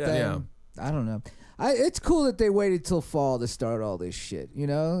 Yeah. Then, I don't know. It's cool that they waited till fall to start all this shit. You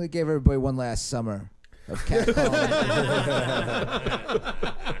know, they gave everybody one last summer of catcalling.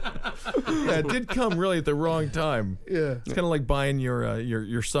 Yeah, it did come really at the wrong time. Yeah. It's kind of like buying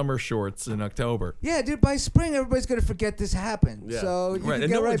your summer shorts in October. Yeah, dude. By spring, everybody's gonna forget this happened. Yeah. So you Right, can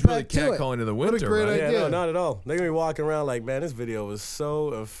and get no right one's really back to it. catcalling in the winter, great right? idea. Yeah, no, not at all. They're gonna be walking around like, man, this video was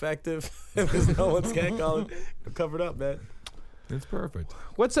so effective because no one's catcalling. Covered up, man. It's perfect.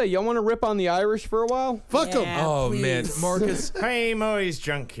 What's that? Y'all want to rip on the Irish for a while? Fuck them. Yeah, Oh, man. please. Marcus, Hey, Moe's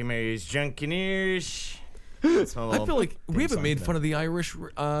Junkineers. I feel like we haven't made fun of the Irish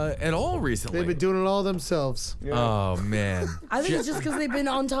at all recently. They've been doing it all themselves. Oh, man. I think it's just because they've been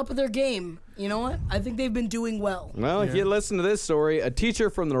on top of their game. You know what? I think they've been doing well. Well, if you listen to this story, a teacher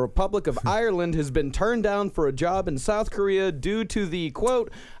from the Republic of Ireland has been turned down for a job in South Korea due to the,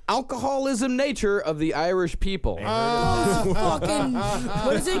 quote, alcoholism nature of the Irish people. Fucking,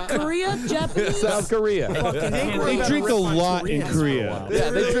 what is it? Korea? Japanese? South Korea. They drink a lot in Korea. Yeah,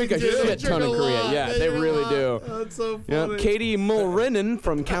 they drink a shit ton in Korea. Yeah, they really do. That's so Yeah, funny. Katie Mulrennan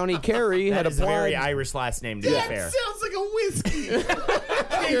from County Kerry had That is a very applied. Irish last name, to be fair. Sounds like a whiskey.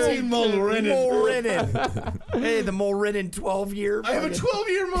 Mulrennan. Mulrennan. Hey, the Mulrennan 12-year. I have a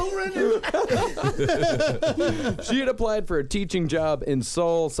 12-year Mulrennan. She had applied for a teaching job in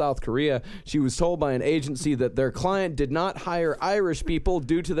Seoul, South Korea. She was told by an agency that their client did not hire Irish people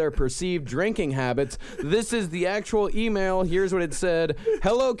due to their perceived drinking habits. This is the actual email. Here's what it said.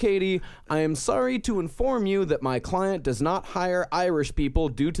 Hello, Katie. I am sorry to inform you that my client does not hire Irish people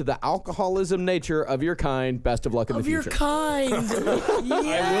due to the alcoholism nature of your kind. Best of luck in the Of your future. kind. I will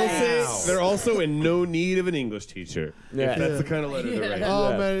say they're also in no need of an English teacher. Yeah. If that's the kind of letter they're writing.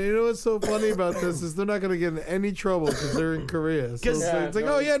 Oh man, you know what's so funny about this is they're not gonna get in any trouble because they're in Korea. So it's like,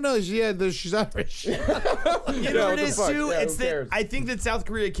 oh yeah, no, she's Irish. You know Yeah, what it what the is fuck? too? Yeah, It's who that cares? I think that South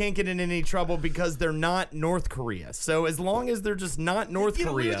Korea can't get in any trouble because they're not North Korea. So as long as they're just not North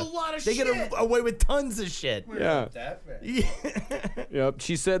Korea, they get away with tons of shit. Yeah. Yep.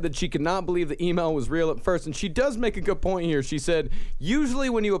 She said that she could not believe the email was real at first, and she does make a good point here. She said, usually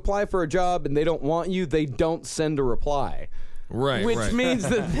when you apply for a job and they don't want you, they don't send a reply. Right, Which right. means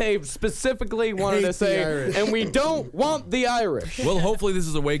that they specifically wanted Hate to the say, Irish. and we don't want the Irish. Well, hopefully this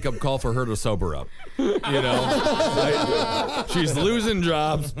is a wake-up call for her to sober up. You know? She's losing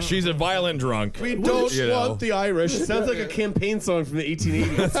jobs. She's a violent drunk. We don't You know. want the Irish. Sounds like a campaign song from the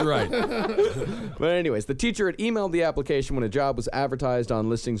 1880s. That's right. But anyways, the teacher had emailed the application when a job was advertised on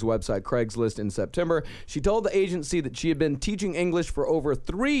listings website Craigslist in September. She told the agency that she had been teaching English for over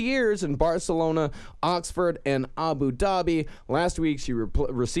 3 years in Barcelona, Oxford, and Abu Dhabi. Last week, she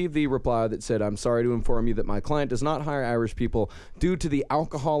received the reply that said, I'm sorry to inform you that my client does not hire Irish people due to the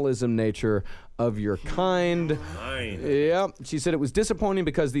alcoholism nature of your kind. Yeah. She said it was disappointing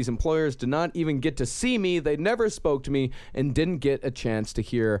because these employers did not even get to see me. They never spoke to me and didn't get a chance to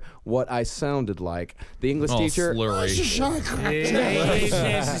hear what I sounded like. The English All teacher. slurry.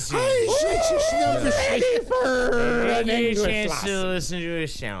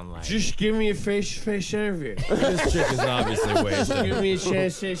 Just give me a face-to-face interview. This chick is obviously wasted. Give me a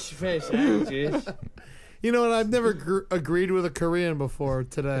chance face-to-face. You know what? I've never agreed with a Korean before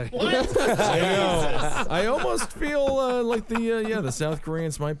today. I know. I almost feel like the South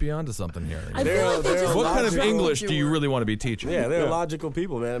Koreans might be onto something here. I feel like they just What kind of logical. English do you really want to be teaching? Yeah, they're logical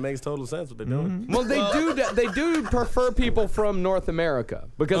people, man. It makes total sense what they're doing. Well, they do prefer people from North America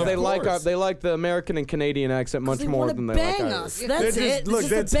because Of they like course. the American and Canadian accent much They more wanna than they like bang Irish. us. They're That's just, it. look, It's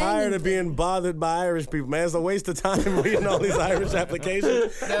they're just a banging tired of thing. being bothered by Irish people, man. It's a waste of time reading all these Irish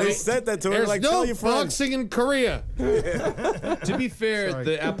applications. They said that to her, There's like, no tell your friends. boxing in Korea. To be fair, Sorry.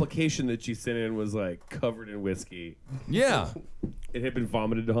 the application that she sent in was like covered in whiskey. Yeah. It had been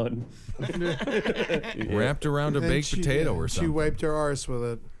vomited on. Wrapped around a And baked potato or She something. wiped her arse with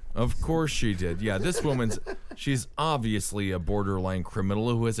it. Of course she did. Yeah, this she's obviously a borderline criminal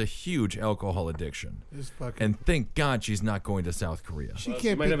who has a huge alcohol addiction. Just fucking. And thank God she's not going to South Korea. She She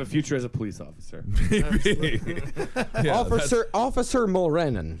can't might be. have a future as a police officer. Yeah, Officer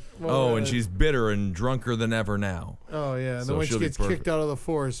Mulrennan. Oh, and she's bitter and drunker than ever now. Oh yeah, and So then when she she'll be gets perfect. kicked out of the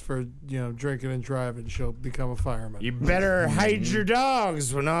force for drinking and driving, she'll become a fireman. You better hide your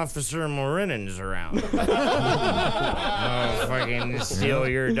dogs when Officer Mulrennan's around. Oh, fucking steal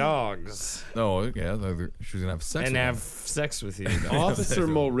your dogs Oh, yeah. She's going to have sex and with have him. sex with you. Officer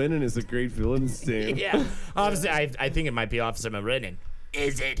Mulrennan is a great villain's name. Yeah, obviously, I think it might be Officer Mulrennan.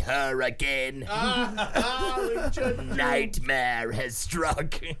 Is it her again? Nightmare has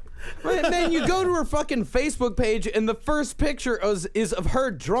struck. Man, you go to her fucking Facebook page, and the first picture is of her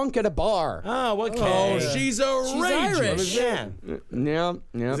drunk at a bar. Oh, okay. Oh, she's outrageous. Yeah. Yeah.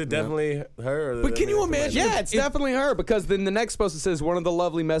 Is it definitely her? Or But can you imagine? Yeah, it's definitely her, because then the next post it says, one of the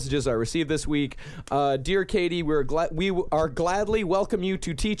lovely messages I received this week. Dear Katie, we are gladly welcome you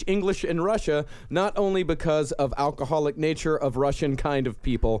to teach English in Russia, not only because of alcoholic nature of Russian kind of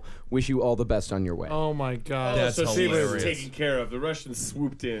people. Wish you all the best on your way. Oh my God. That's So she was hilarious. taken care of. The Russians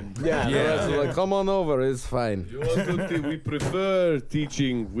swooped in. Yeah, Yeah. the rest are like, come on over, it's fine. We prefer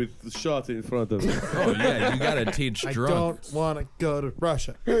teaching with the shot in front of us. Oh yeah, you gotta teach I drunk. don't want to go to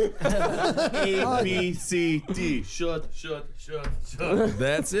Russia. A, B, C, D. Shot.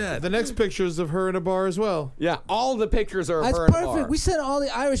 That's it. The next picture is of her in a bar as well. Yeah, all the pictures are of That's her in a perfect. bar. We sent all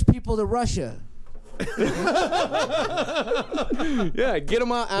the Irish people to Russia. Yeah, get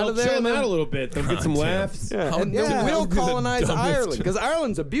them out They'll of there. chill And them out a then, little bit. They'll get some laughs. yeah, and Yeah. we'll They're the colonize dumbest. Ireland, because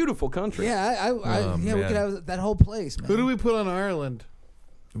Ireland's a beautiful country. Yeah, yeah, we man. could have that whole place, man. Who do we put on Ireland?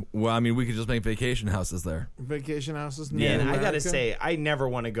 Well, I mean, we could just make vacation houses there. Vacation houses? Man, in I gotta America? say, I never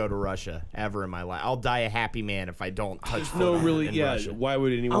want to go to Russia ever in my life. I'll die a happy man if I don't touch foot No, in really, Russia. yeah. Why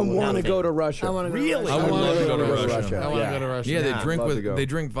would I anyone want to go to Russia. I want to Really? I would love to go to Russia. I want to go to Russia. Yeah, Yeah, they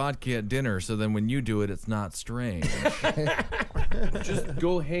drink vodka at dinner, so then when you do it, it's not strange. Just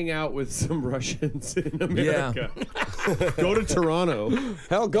go hang out with some Russians in America. Go to Toronto.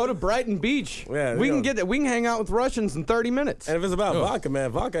 Hell, go to Brighton Beach. Yeah, we you can know. we can hang out with Russians in 30 minutes. And if it's about vodka,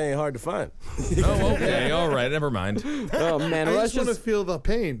 man, vodka ain't hard to find. Oh, okay, all right, never mind. Oh man, I just want to Russia's, feel the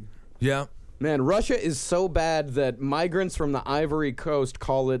pain. Yeah. man, Russia is so bad that migrants from the Ivory Coast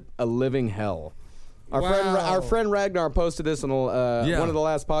call it a living hell. Our friend Ragnar posted this on one of the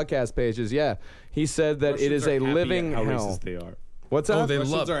last podcast pages. Yeah, he said that it Russians is are a happy living at how hell. racist they are. What's that? Oh, they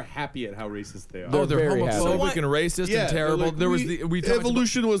Russians love. are happy at how racist they are. Oh, they're very happy. homophobic and racist and terrible. like, There was we talked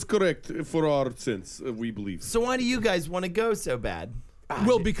evolution was correct for our sense. We believe. So why do you guys want to go so bad?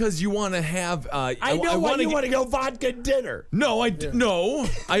 well, because you want to have. I know why you want to go vodka dinner. No, no.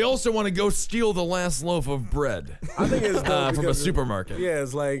 I also want to go steal the last loaf of bread I think it's dope from a because supermarket. Yeah,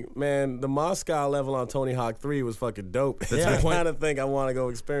 it's like, man, the Moscow level on Tony Hawk 3 was fucking dope. That's I my point. kind of think I want to go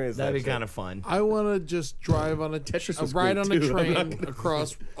experience That'd that. be shit. kind of fun. I want to just drive on Tetris was ride great, on a too. train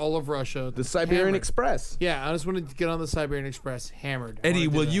across all of Russia. The Siberian Hammered. Express. Yeah, I just want to get on the Siberian Express hammered. I Eddie,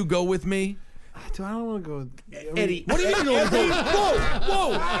 wanna do will that. you go with me? Dude, I don't want to go. Eddie, What do you mean?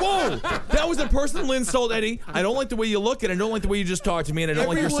 Whoa! That was a personal insult, Eddie. I don't like the way you look, and I don't like the way you just talked to me, and I don't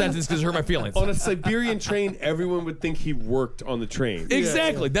like your sentence because it hurt my feelings. On a Siberian train, everyone would think he worked on the train.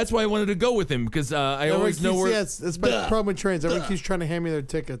 Exactly. That's why I wanted to go with him because I Everyone always know keeps- where. Yeah, it's my problem with trains. Everyone keeps trying to hand me their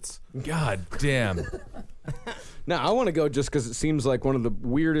tickets. God damn. Now, I want to go just because it seems like one of the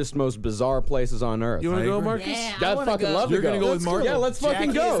weirdest, most bizarre places on earth. You want I to go, agree. Marcus? Yeah, I I'd wanna fucking go. love to You're go. gonna go with Mark? Yeah, let's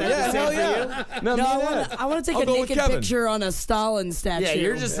fucking Jackie, go. is that Yeah, the hell same for yeah. No, No, me I and want Ed. to. I want to take I'll a go with naked Kevin. picture on a Stalin statue. yeah,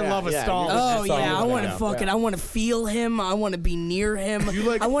 you're just in love with Stalin. Oh yeah, I want to Yeah. fucking. I want to feel him. I want to be near him.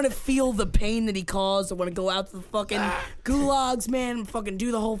 I want to feel the pain that he caused. I want to go out to the fucking gulags, man, and fucking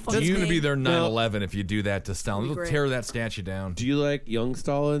do the whole fucking. You're going to be thing. there 9/11 if you do that to Stalin. They'll great. tear that statue down. Do you like young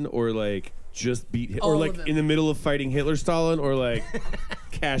Stalin or like just beat Hitler? All Or of like them. in the middle of fighting Hitler Stalin or like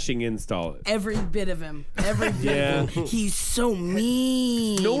cashing in Stalin? Every bit of him. Every bit Yeah. of him. He's so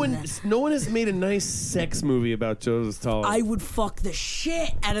mean. No one has made a nice sex movie about Joseph Stalin. I would fuck the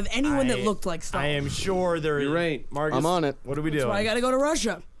shit out of anyone that looked like I Stalin. am sure there. You're right. Marcus, I'm on it. What are we doing? That's why I got to go to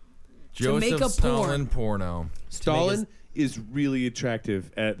Russia. Joseph make a Stalin porno. Stalin is really attractive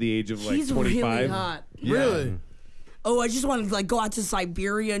at the age of like He's 25. really hot. Really? Oh, I just want to like go out to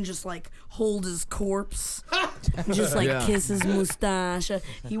Siberia and just like hold his corpse, and just like Yeah. kiss his mustache.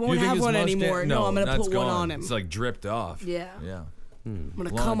 He won't You think have his one mustache- anymore. No, I'm gonna that's put one gone. on him. It's like dripped off. Yeah. Yeah. I'm gonna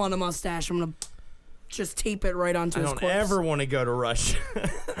Long- come on the mustache. I'm gonna just tape it right onto I his don't corpse. ever want to go to Russia.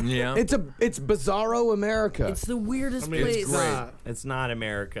 Yeah. It's bizarro America. It's the weirdest I mean, place. it's great. It's not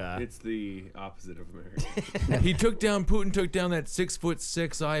America. It's the opposite of America. Putin took down that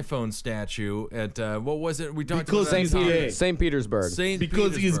 6'6" iPhone statue at what was it? We talked Because about he's that. gay. St. Petersburg. St.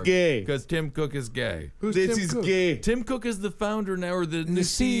 Because he's Petersburg. gay. Because Tim Cook is gay. Who's This Tim is Cook? gay. Tim Cook is the founder now, or the new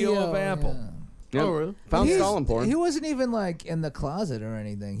CEO of Apple. Yeah. Yep. Oh, really? Found He's- Stalin porn. He wasn't even like in the closet or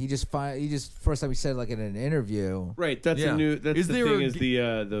anything. He just first time he said like in an interview. Right, that's Yeah. a new. That's Is the there thing. a Is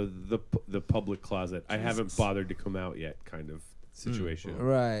the public closet? I haven't bothered to come out yet. Kind of situation.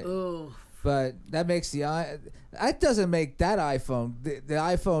 Right. Ugh. But that makes that doesn't make that iPhone. The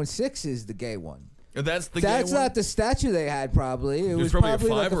iPhone 6 is the gay one. That's the That's gay one? not the statue they had. Probably it was probably a probably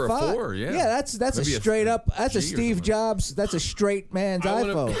 5 like or a five. 4, yeah. Yeah, that's a Maybe a straight up. That's a G or Steve something. Jobs. That's a straight man's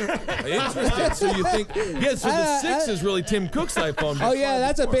iPhone. Interesting. So you think? Yeah. So the 6 is really Tim Cook's iPhone. Oh yeah,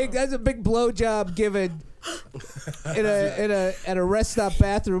 that's a big blowjob given in a rest stop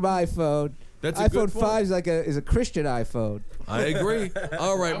bathroom iPhone. That's a good iPhone point. 5 is a Christian iPhone. I agree.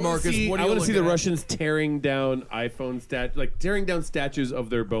 All right, Marcus. What do I you want to see the looking at? Russians tearing down tearing down statues of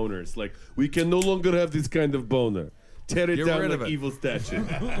their boners. Like, we can no longer have this kind of boner. Tear it Get down rid of like it. evil statue.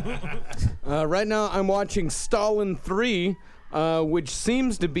 Right now, I'm watching Stalin 3, which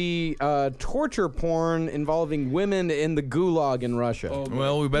seems to be torture porn involving women in the gulag in Russia.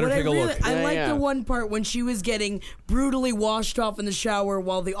 Well, we better But take a look. I like yeah. the one part when she was getting brutally washed off in the shower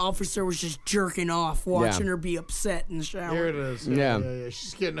while the officer was just jerking off, watching her be upset in the shower. Here it is. Yeah.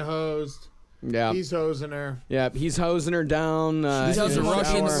 She's getting hosed. Yeah, He's hosing her. yeah, he's hosing her down. He in doesn't the want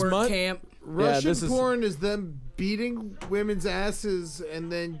to be in the shower. work smut? camp. Russian this is- porn is them beating women's asses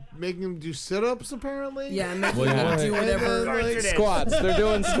and then making them do sit-ups, apparently. Yeah, making Well, them yeah. do And whatever. then, like, Squats. They're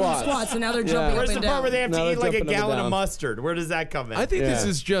doing squats. Squats, and now they're Yeah. jumping Where's up the and part down. where they have No, to they're eat like a jumping up and gallon of down. mustard? Where does that come in? I think this Yeah.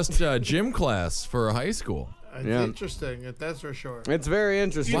 is just gym class for a high school. It's Yeah. interesting. That's for sure. It's very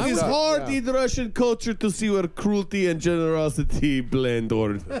interesting. It is stuff. hard Yeah. in Russian culture to see where cruelty and generosity blend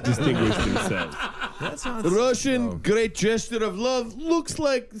or distinguish themselves. That sounds Russian great gesture of love looks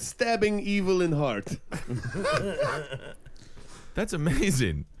like stabbing evil in heart. That's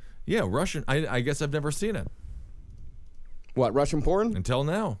amazing. Yeah, Russian. I guess I've never seen it What, Russian porn? until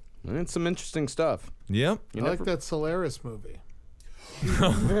now. It's some interesting stuff. Yep. You I like never- that Solaris movie.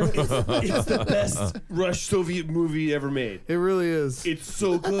 It's the best Rush-Soviet movie ever made. It really is. It's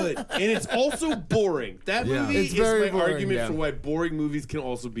so good. And it's also boring. That Yeah. movie It's is very my boring, argument yeah. for why boring movies can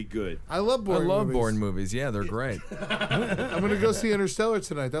also be good. I love boring I love movies. boring movies. Yeah, they're great. I'm going to go see Interstellar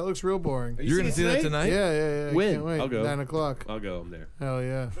tonight. That looks real boring. Are You're going to see that tonight? Yeah. I When? can't wait. I'll go. 9 o'clock. I'll go. I'm there. Hell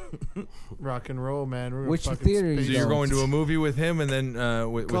yeah. Rock and roll, man. We're gonna Which fucking theater space you So you're going? going to a movie with him and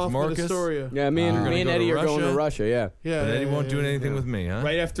then with Kaufman Marcus? Astoria. Yeah, me and You're gonna me and go to Eddie are going to Russia? Russia. Yeah. Yeah. But Eddie yeah, won't do yeah, anything yeah. with me, huh?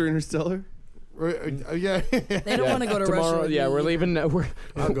 Right after Interstellar? Yeah. They don't want to go to Tomorrow, Russia. yeah, we're leaving. We're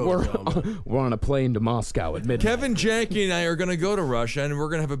on a plane to Moscow at midnight. Kevin, Jackie, and I are going to go to Russia, and we're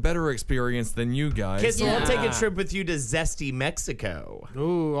going to have a better experience than you guys. Kissel, Yeah. we'll take a trip with you to Zesty, Mexico.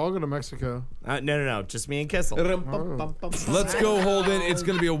 Ooh, I'll go to Mexico. No, just me and Kissel. Let's go, Holden. It's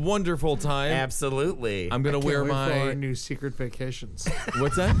going to be a wonderful time. Absolutely. I'm going to wear Can't wait for our my... new secret vacations.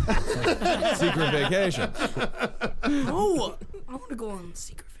 What's that? Secret vacation. Oh, I want to go on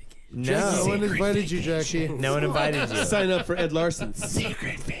secret vacation. No one invited you, Jackie. No one invited you. Sign up for Ed Larson's.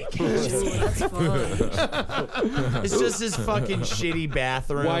 Secret vacation. That's fun. It's just his fucking shitty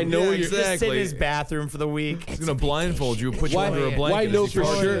bathroom. Why no, Yeah, you're Just sit in exactly. his bathroom for the week. He's going to blindfold you, put you Why, under a blanket. why as no you for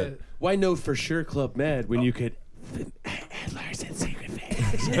fall sure? asleep. Why no for sure Club Med when you could Ed Larson's secret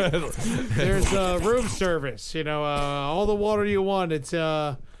vacation? There's room service. All the water you want. It's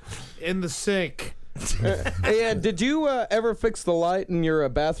in the sink. Hey, did you ever fix the light in your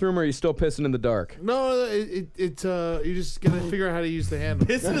bathroom, or are you still pissing in the dark? No, you just gotta figure out how to use the handle.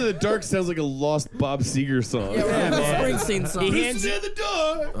 Pissing in the Dark sounds like a lost Bob Seger song. Yeah, we're on the Springsteen song. He hands Pissing in the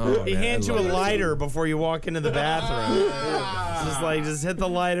dark. Oh, He man, hands I you a love it. lighter before you walk into the bathroom. It's just like, just hit the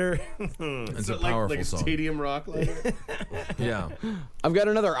lighter. It's a Like powerful a song. stadium rock. Like. Yeah. I've got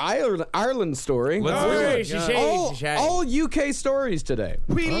another Ireland story. Let's hear it. All UK stories today.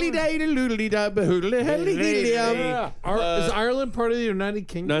 Is Ireland part of the United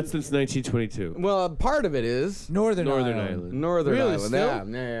Kingdom? Not since 1922. Well, part of it is Northern Northern Ireland. Ireland. Northern Really, Ireland. still?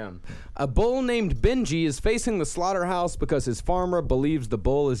 Yeah. A bull named Benji is facing the slaughterhouse because his farmer believes the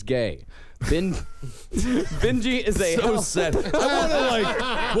bull is gay. Benji is a So sad. I want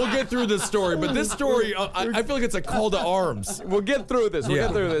to we'll get through this story, but this story, I feel like it's a call to arms. We'll get through this. Yeah.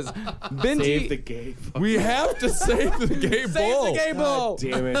 Benji, Save the gay. We have to save the gay bull. Save the gay bull.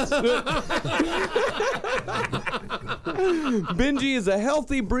 Damn it. Benji is a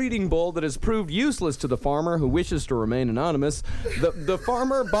healthy breeding bull that has proved useless to the farmer who wishes to remain anonymous. The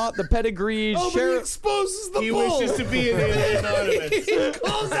farmer bought the pedigree. Oh, but he exposes the He bull. wishes to be an anonymous. He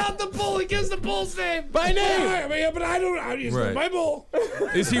calls out the bull. He gives the bull's name. By name. Yeah, but I don't. I use Right. my bull.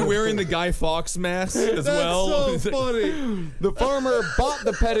 Is he wearing the Guy Fawkes mask as That's well? so funny. The farmer bought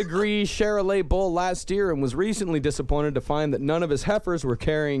the pedigree Charolais bull last year and was recently disappointed to find that none of his heifers were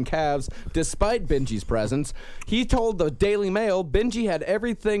carrying calves despite Benji's presence. He told the Daily Mail Benji had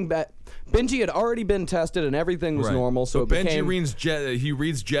everything that Benji had already been tested and everything was normal, so but it became... Benji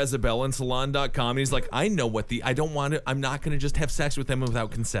reads Jezebel and Salon.com, and he's like, I know what I'm not going to just have sex with them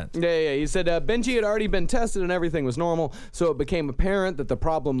without consent. Yeah. He said Benji had already been tested and everything was normal, so it became apparent that the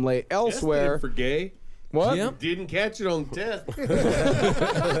problem lay elsewhere. For gay. What? Yep. Didn't catch it on test.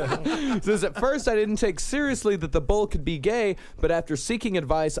 Says, at first I didn't take seriously that the bull could be gay, but after seeking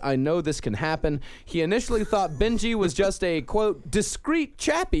advice, I know this can happen. He initially thought Benji was just a, quote, discreet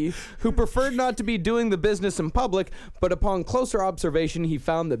chappie who preferred not to be doing the business in public, but upon closer observation, he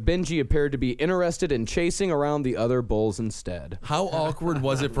found that Benji appeared to be interested in chasing around the other bulls instead. How awkward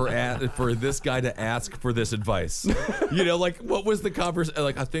was it for this guy to ask for this advice? Like, what was the conversation?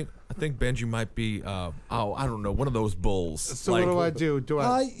 Like, I think Benji might be, I don't know, one of those bulls. So like, what do I do? Do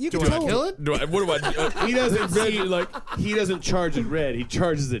I kill it? What do I? He doesn't charge it red. He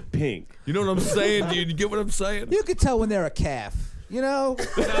charges it pink. You know what I'm saying? Do you get what I'm saying? You could tell when they're a calf. You know?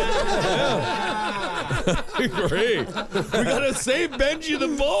 Great. We gotta save Benji the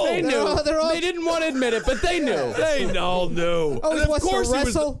bull. They knew. They didn't want to admit it, but they knew. They all knew. Oh, and he wants to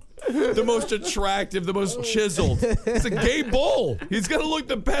wrestle? He was the most attractive, the most chiseled. It's a gay bull. He's gonna look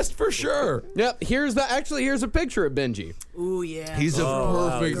the best for sure. Yep. Here's a picture of Benji. Ooh, yeah. He's a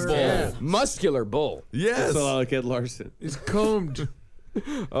perfect bull. Yeah. Muscular bull. Yes. That's a lot like Ed Larson. He's combed.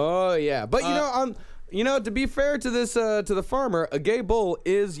 Oh yeah, but to be fair to this to the farmer, a gay bull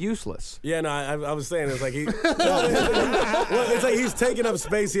is useless. Yeah, no, I was saying it's like it's like he's taking up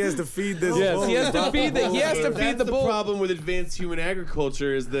space. He has to feed this. Yes, bull. he has to feed the bull. The problem with advanced human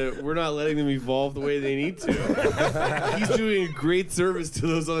agriculture is that we're not letting them evolve the way they need to. He's doing a great service to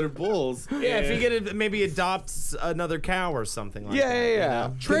those other bulls. Yeah, if he maybe adopts another cow or something like that.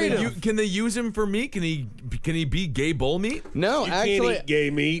 Yeah. Trade him. Can they use him for meat? Can he be gay bull meat? No, You actually, can't eat gay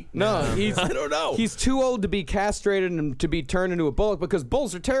meat. no. I don't know. He's too old to be castrated and to be turned into a bullock because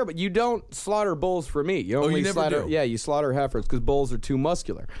bulls are terrible. You don't slaughter bulls for meat. You only never slaughter. do? Yeah, you slaughter heifers because bulls are too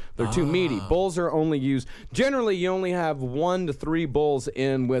muscular. They're too meaty. Bulls are only used. Generally, you only have 1 to 3 bulls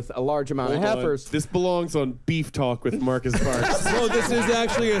in with a large amount of Hold on. heifers. This belongs on Beef Talk with Marcus Parks. No, this is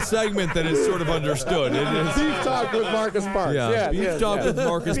actually a segment that is sort of understood. It is. Beef talk with Marcus Parks. Yeah, Beef Talk with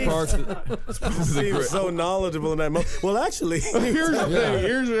Marcus Parks. Seems so knowledgeable in that moment. Well, actually, Here's the thing.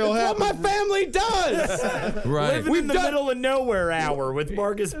 Here's what'll What happen. my family does. Right. Living in the middle of nowhere hour with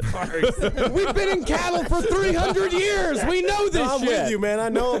Marcus Parks. We've been in cattle for 300 years. We know this I'm shit. with you, man. I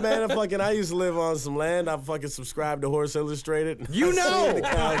know, man. I used to live on some land. I fucking subscribed to Horse Illustrated. You know.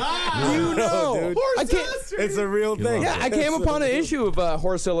 You know. Dude. I can't. It's a real thing. Yeah, I came upon an issue of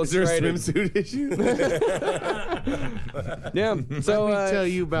Horse Is there a Illustrated. swimsuit issue? Yeah. So Let me tell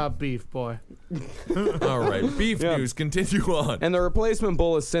you about beef, boy. All right. Beef news. Continue on. and the replacement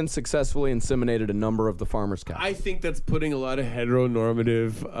bull has since successfully inseminated a number of the farmer's cows. I think that's putting a lot of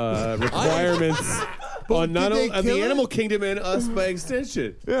heteronormative requirements on not only on the animal kingdom and us by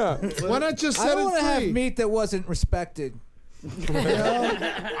extension. yeah. Why not just I set don't want it to have free? meat that wasn't respected.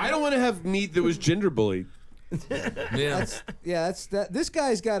 I don't want to have meat that was gender bullied. Yeah. That's that. This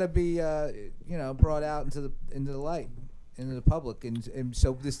guy's got to be, brought out into the light, into the public, and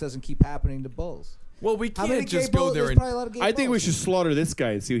so this doesn't keep happening to bulls. Well, we How many can't gay just go bulls? there There's and. probably a lot of gay I think we bulls. should slaughter this guy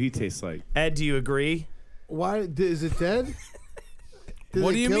and see what he tastes like. Ed, do you agree? Why is it dead? Did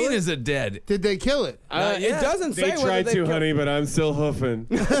What they do you kill mean? it? Is it dead? Did they kill it? It doesn't say They whether tried to, killed- honey, but I'm still hoofing.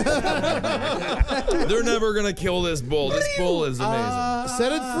 They're never gonna kill this bull. This bull is amazing.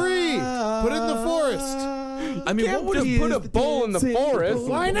 Set it free. Put it in the forest. I mean, what would Just put a bull in the forest.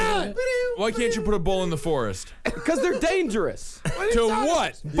 Why not? Why can't you put a bull in the forest? Because they're dangerous. To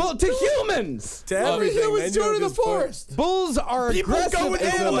what? Bull to humans. To What are everything, humans man. You doing in know, the just put- forest? Bulls are aggressive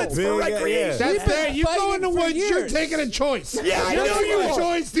animals. big- for recreation. That's that. You go fighting in the for woods, you're years. taking a choice. Yeah, I You know make you a are.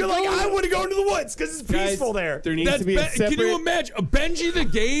 choice to You're like, go I in- want to go into the woods because it's peaceful there. There needs to be a separate. Can you imagine? Benji the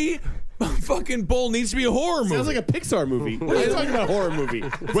gay fucking bull needs to be a horror movie. Sounds like a Pixar movie. What are you talking about? Horror movie?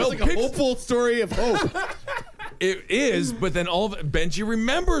 Well, like a hopeful story of hope. It is, but then Benji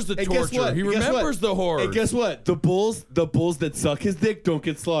remembers the And guess torture. what? He Guess remembers what? the horror. And guess what? The bulls that suck his dick don't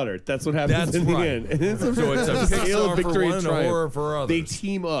get slaughtered. That's what happens That's in right. the end. And it's So it's a a tale Pixar of for victory one and and a triumph. horror for others. They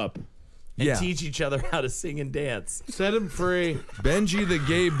team up. And Yeah. teach each other how to sing and dance. Set him free. Benji the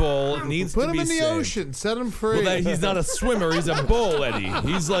gay bull needs Put to him be in the saved. ocean. Set him free. Well, he's not a swimmer. He's a bull, Eddie.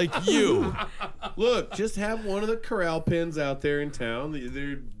 He's like you. Look, just have one of the corral pens out there in town.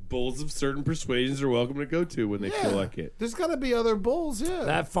 They're bulls of certain persuasions are welcome to go to when they feel like it. There's got to be other bulls, yeah.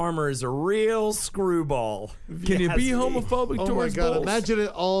 That farmer is a real screwball. Can you be homophobic Oh my towards god! bulls? Imagine an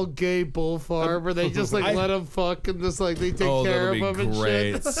all-gay bull farm where they just like let them fuck and just like they take care of that'll them be and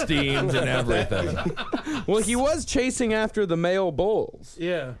great. shit. Steamed and everything. Well, he was chasing after the male bulls.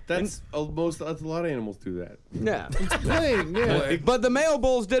 Yeah, That's a lot of animals do that. Yeah. plain. Yeah, But the male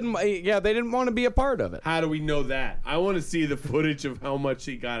bulls didn't. Yeah, they didn't want to be a part of it. How do we know that? I want to see the footage of how much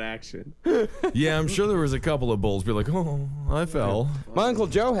he got action. Yeah, I'm sure there was a couple of bulls be like, oh, I fell. My Uncle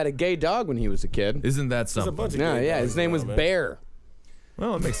Joe had a gay dog when he was a kid. Isn't that something? Yeah, his name was Bear.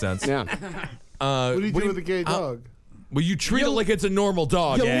 Well, it makes sense. Yeah. what do you do with a gay dog? Well, you treat it like it's a normal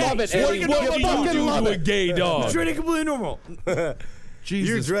dog. You Ed. love it, What Eddie. do you fucking do love to a it. gay dog? Treat it completely normal. Jesus.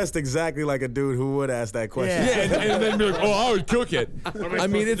 You're dressed exactly like a dude who would ask that question. Yeah, and then be like, oh, I would cook it. I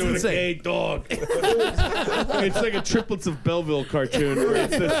mean, it's A insane. gay dog. It's like a Triplets of Belleville cartoon where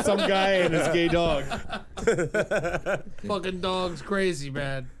it's some guy and his gay dog. Fucking dog's crazy,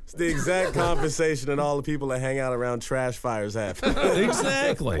 man. It's the exact conversation that all the people that hang out around trash fires have.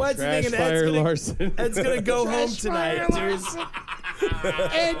 Exactly. What's the Trash thing? Fire Larson. Ed's gonna go home tonight, dude.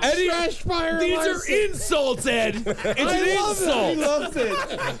 Eddie, these are insults, Ed. It's an insult. He loves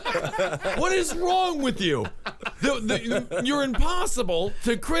it. What is wrong with you? You're impossible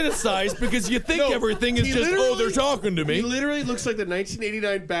to criticize because you think everything is he just, oh, literally- they're talking to He me. literally looks like the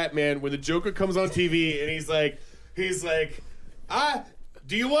 1989 Batman when the Joker comes on TV and he's like,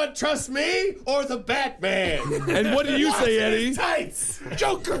 do you want trust me or the Batman? And what do you say, Eddie? Tights.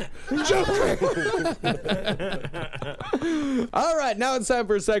 Joker. All right, now it's time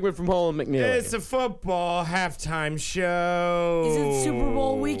for a segment from Hole and McNeely. It's a football halftime show. Is it Super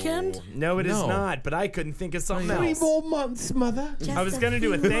Bowl weekend? No, it is No. not. But I couldn't think of something else. more months, mother. I was gonna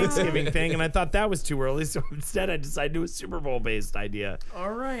do a Thanksgiving thing, and I thought that was too early, so instead I decided to do a Super Bowl based idea.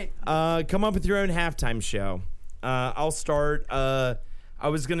 All right. Come up with your own halftime show. I'll start. I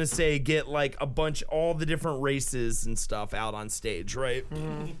was gonna say get like all the different races and stuff out on stage, right?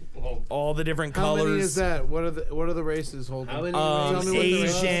 All the different How colors. many is that? What are the races holding? How many Tell me what the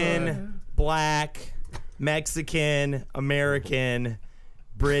races are. Asian, black, Mexican, American,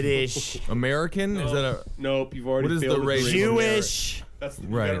 British, American? Is that a... Nope, you've already What is failed the at race? Jewish, That's you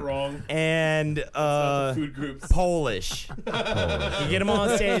Right. got it wrong. and Food groups. Polish. You get them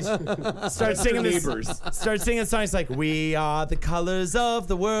on stage, start singing this. Neighbors. Start singing songs like "We are the colors of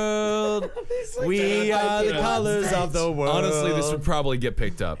the world. We are the colors of the world." Honestly, this would probably get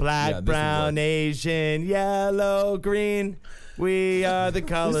picked up. black, Yeah, this would brown, work. Asian, yellow, green. We are the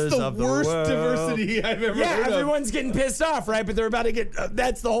colors This is the of the worst world. diversity I've ever Yeah, heard of. everyone's getting pissed off, right? But they're about to get.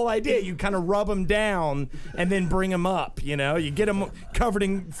 That's the whole idea. You kind of rub them down and then bring them up. You know, you get them covered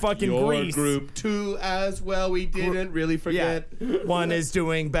in fucking Your grease. group too as well. We didn't really forget. Yeah. One is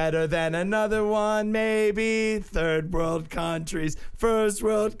doing better than another one, maybe. Third world countries, first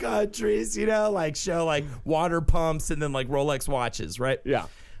world countries, you know, like show like water pumps and then like Rolex watches, right? Yeah.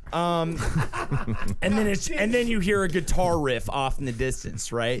 And then you hear a guitar riff off in the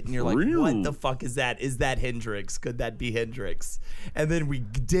distance, right? And you're like, what the fuck is that? Is that Hendrix? Could that be Hendrix? And then we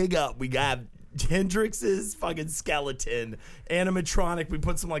dig up. We got Hendrix's fucking skeleton, animatronic. We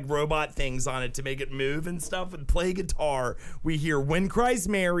put some like robot things on it to make it move and stuff and play guitar. We hear When Cries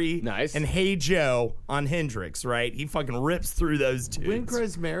Mary Nice. and Hey Joe on Hendrix, right? He fucking rips through those tunes. When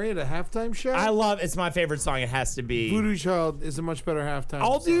Cries Mary at a halftime show? I love it's my favorite song. It has to be. Voodoo Child is a much better halftime.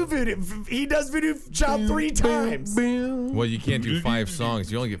 I'll do Voodoo. He does Voodoo Child 3 times. Well, you can't do 5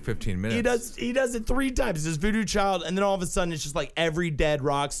 songs. You only get 15 minutes. He does it 3 times. There's Voodoo Child, and then all of a sudden it's just like every dead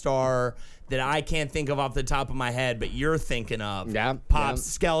rock star that I can't think of off the top of my head, but you're thinking of. Yeah, Pops,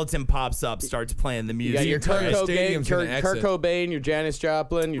 yeah. skeleton pops up, starts playing the You music. got your Kurt entire Cobain, stadium's gonna Kurt exit. Cobain, your Janis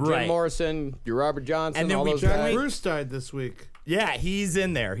Joplin, your Jim Right. Morrison, your Robert Johnson, And then all we those Jack guys. Bruce died this week. Yeah, he's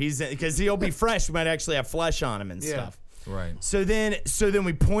in there. He's in because he'll be fresh. We might actually have flesh on him and Yeah. stuff. Right. So then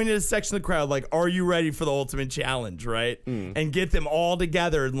we point at a section of the crowd like, "Are you ready for the ultimate challenge?" Right, and get them all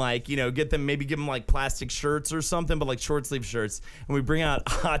together and like give them like plastic shirts or something, but like short sleeve shirts, and we bring out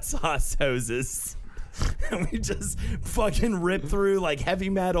hot sauce hoses. And we just fucking rip through like heavy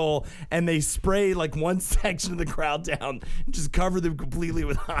metal, and they spray like one section of the crowd down, and just cover them completely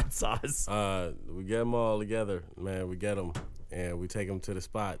with hot sauce. We get them all together, man. We get them, and we take them to the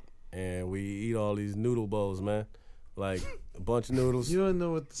spot, and we eat all these noodle bowls, man. Like a bunch of noodles. You don't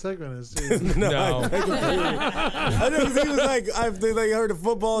know what the segment is, do you? No. No. I know 'cause he was like, after they heard the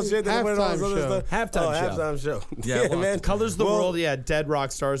football shit, they went all this other Halftime stuff. Halftime show. Halftime show. Yeah, well, man. Colors of the Well, World, yeah, dead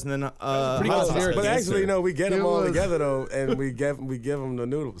rock stars, and then But Hot actually, no, we get them It all was- together though, and we give them the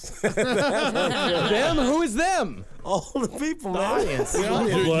noodles. Them? Who is them? All the people, the man. audience.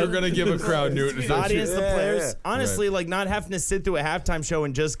 You're going to give a crowd new. The audience, the Yeah, players. yeah. Honestly, like not having to sit through a halftime show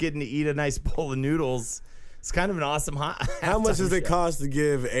and just getting to eat a nice bowl of noodles. It's kind of an awesome How much does it show. cost to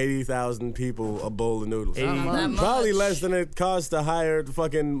give 80,000 people a bowl of noodles? Not that much. Probably less than it costs to hire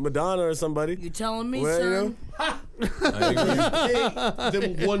fucking Madonna or somebody. You telling me, Well, you son? know, Pay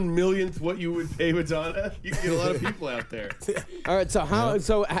them 1/1,000,000th what you would pay Madonna. You can get a lot of people out there. All right, so how?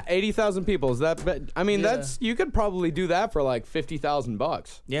 So 80,000 people is that? I mean, that's you could probably do that for like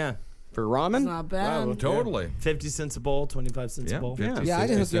 $50,000 Yeah, for ramen. It's not bad. Totally. 50 cents a bowl, 25 cents Yeah, a bowl. 50, Yeah, I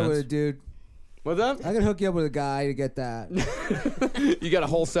can hook 60 you up with a cents. dude. What's that? I can hook you up with a guy to get that. You got a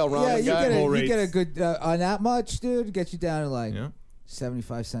wholesale ramen Yeah, you guy. get a good on that much, dude. Get you down to like Yeah,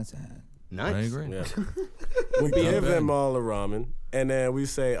 75 cents a head. Nice. I agree. yeah. We give them all a ramen, and then we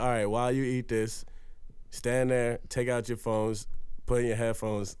say, all right, while you eat this, stand there, take out your phones, put in your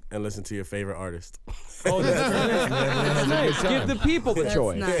headphones, and listen to your favorite artist. Oh, That's nice. Give the people the That's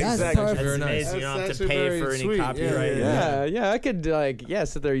choice. nice. That's Exactly. perfect. Very It's nice. amazing. You don't have That's to actually pay very for any sweet. copyright. Yeah, I could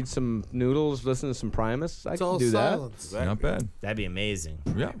sit there, eat some noodles, listen to some Primus. I It's could all do silence. Not bad. That'd be amazing.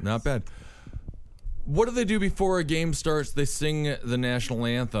 Yeah, not bad. What do they do before a game starts? They sing the national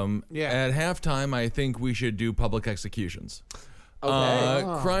anthem. Yeah. At halftime, I think we should do public executions. Okay.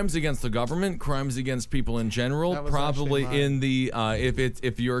 Crimes against the government, crimes against people in general. That was Probably actually in the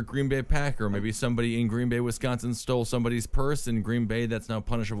if you're a Green Bay Packer, maybe somebody in Green Bay, Wisconsin stole somebody's purse in Green Bay. That's now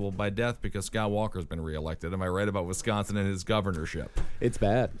punishable by death because Scott Walker's been reelected. Am I right about Wisconsin and his governorship? It's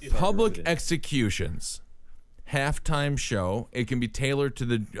bad. Public executions. Halftime show. It can be tailored to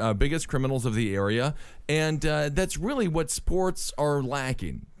the biggest criminals of the area, and that's really what sports are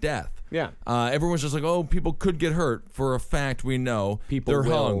lacking: death. Yeah. Everyone's just like, oh, people could get hurt. For a fact, we know People they're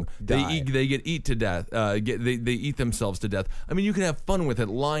will hung. die. They get eat to death. They eat themselves to death. I mean, you can have fun with it.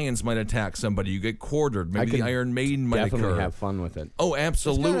 Lions might attack somebody. You get quartered. Maybe the could Iron Maiden might Definitely occur. have fun with it. Oh, It's gotta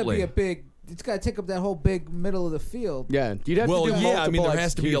absolutely. be a big. It's gotta take up that whole big middle of the field. Yeah, you'd have Well, to do yeah, I mean, multiple there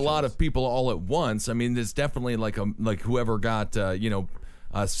has to be a lot of executions. people all at once. I mean, there's definitely like whoever got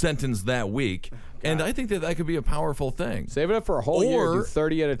sentenced that week, and I think that could be a powerful thing. Save it up for a whole year. Or- Do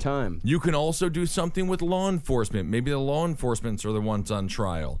 30 at a time. You can also do something with law enforcement. Maybe the law enforcement are the ones on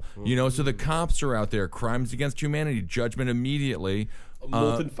trial. So the cops are out there. Crimes against humanity, judgment immediately. A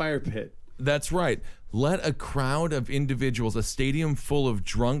molten fire pit. That's right. Let a crowd of individuals, a stadium full of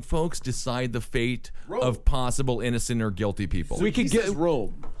drunk folks, decide the fate of possible innocent or guilty people. We could get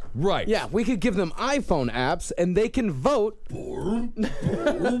Rome. right. Yeah, we could give them iPhone apps and they can vote.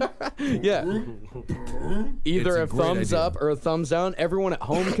 Yeah. Either a It's a great thumbs idea. up or a thumbs down. Everyone at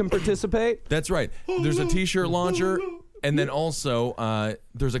home can participate. That's right. There's a T-shirt launcher, and then also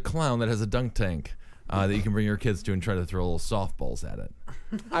there's a clown that has a dunk tank that you can bring your kids to and try to throw little softballs at it.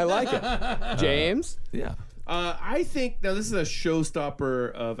 I like it. James? Yeah. I think now this is a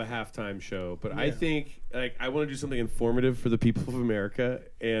showstopper of a halftime show, but I think I want to do something informative for the people of America,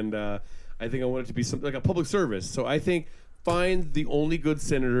 and I think I want it to be something like a public service. So I think find the only good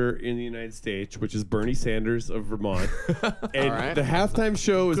senator in the United States, which is Bernie Sanders of Vermont, and right. the halftime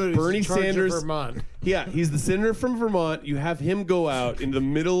show is Good, he's in Bernie charge of Sanders. Vermont. Yeah, he's the senator from Vermont. You have him go out in the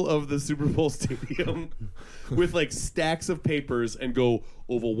middle of the Super Bowl stadium with like stacks of papers and go,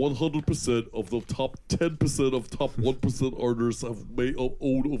 over 100% of the top 10% of top 1% earners have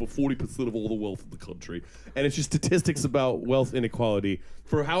owned over 40% of all the wealth in the country. And it's just statistics about wealth inequality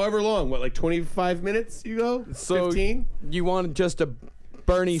for however long. What, like 25 minutes you go? So 15? you want just a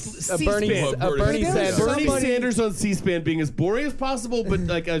Bernie C-SPAN. Sanders. Bernie Somebody- Sanders on C-SPAN being as boring as possible, but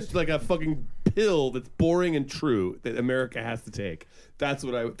like a fucking pill that's boring and true that America has to take. That's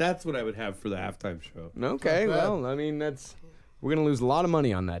what I would have for the halftime show. Okay, Not bad. well, I mean, we're going to lose a lot of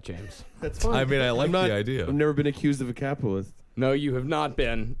money on that, James. That's fine. I mean, I like the idea. I've never been accused of a capitalist. No, you have not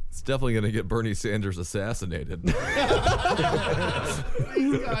been. It's definitely going to get Bernie Sanders assassinated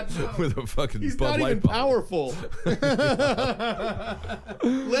with a fucking He's Bud not Light even bottle. powerful.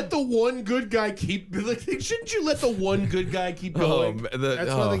 Let the one good guy keep. Like, shouldn't you let the one good guy keep going?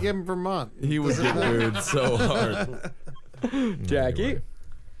 That's why they give him Vermont. He was getting booed so hard. Jackie? Anyway.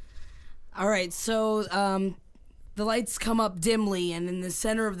 All right, so the lights come up dimly, and in the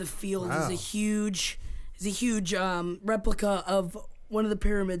center of the field is a huge replica of one of the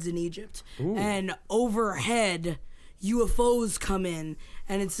pyramids in Egypt. And overhead, UFOs come in,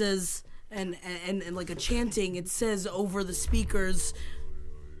 and it says, and like a chanting. It says over the speakers,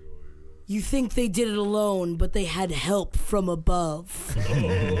 "You think they did it alone, but they had help from above."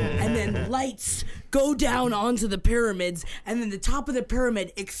 And then lights go down onto the pyramids, and then the top of the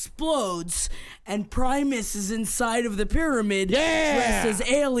pyramid explodes, and Primus is inside of the pyramid dressed as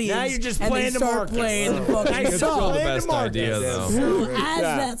aliens. Now you're just and playing they the start Marcus. playing the fucking It's still song. the best idea, though. So as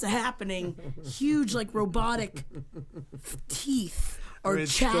that's happening, huge like robotic teeth are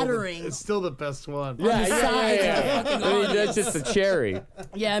chattering. It's still the best one. on the sides of the fucking I mean, that's audience. just a cherry.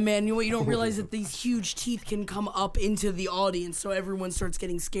 Yeah, man, you don't realize that these huge teeth can come up into the audience, so everyone starts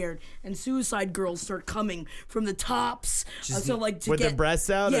getting scared, and suicide girls start coming from the tops, so like to with get their breasts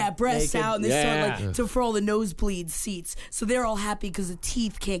out, yeah, and breasts naked? out, and they Yeah. start like for all the nosebleed seats, so they're all happy because the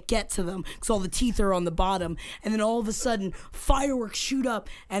teeth can't get to them because all the teeth are on the bottom, and then all of a sudden fireworks shoot up,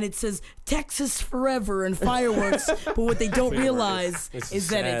 and it says Texas forever and fireworks, but what they don't realize is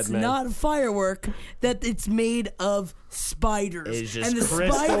that sad, it's man. not a firework, that it's made of spiders, It's just and the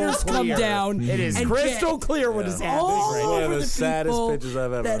crystal spiders come clear. down. It is and crystal get clear what is happening all right over One of the the saddest people pictures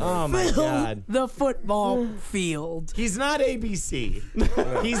I've ever that heard. Oh, my fill God. the football field. He's not ABC.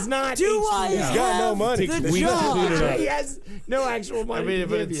 He's not Do HBO. I He's got no have money. the We job? He has no actual money I mean, to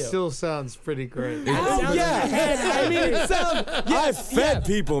but give it you. still sounds pretty great. Oh, yeah. I mean, it sounds. I fed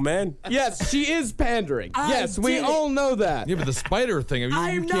people, man. Yes, she is pandering. I Yes, we did it. all know that. Yeah, but the spider thing, you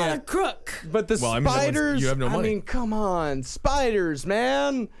I'm not a can't. crook. But the Well, I mean, that one's- spiders. you have no I money. mean, come on, spiders,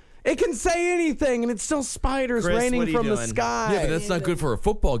 man. It can say anything, and it's still spiders Chris, raining what are you from the doing? sky. Yeah, but that's not good for a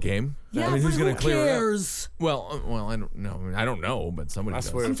football game. Yeah, I mean, who's but going who to clear cares? it up? Well, I don't know. I mean, I don't know, but somebody I does.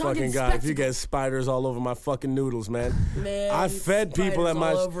 swear I'm to talking fucking God, if you spectacle. get spiders all over my fucking noodles, man. Man, I fed people at spiders my.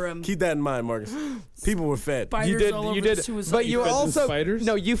 all over 'em. Keep that in mind, Marcus. People were fed. Spiders You did, all over you the did, suicide but you girls. fed the also spiders?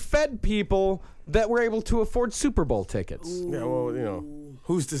 no, you fed people that were able to afford Super Bowl tickets. Yeah, well, you know,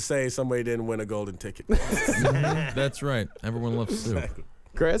 who's to say somebody didn't win a golden ticket? That's right. Everyone loves soup.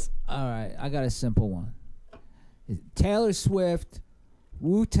 Chris, All right, I got a simple one. Taylor Swift,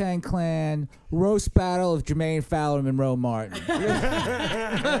 Wu-Tang Clan, roast battle of Jermaine Fowler and Monroe Martin.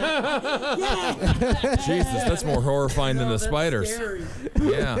 Jesus, that's more horrifying than the spiders.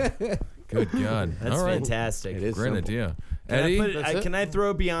 Yeah. Good God. That's All right. fantastic. It is Great simple. idea. Can I, Eddie, put, can I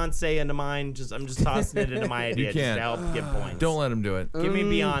throw Beyonce into mine? I'm just tossing it into my idea just can't. to help get points. don't let him do it. Give me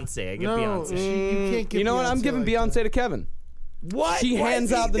Beyonce. I get No, Beyonce. you can't give you know what? I'm Beyonce giving like Beyonce that. to Kevin. What? She Why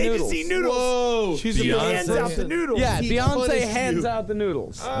hands is out the they noodles. Just eat noodles. Whoa. She's She a Beyonce? hands out the noodles. Yeah, He Beyonce punished hands you. out the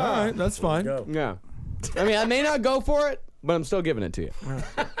noodles. All right, that's fine. Go. Yeah. I mean, I may not go for it, but I'm still giving it to you.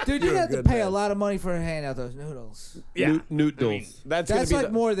 Dude, you'd You're a have to good pay man. a lot of money for her to hand out those noodles. Yeah. Noodles. That's That's gonna be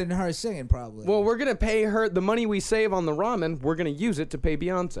like more than her singing, probably. Well, we're gonna pay her the money we save on the ramen. We're gonna use it to pay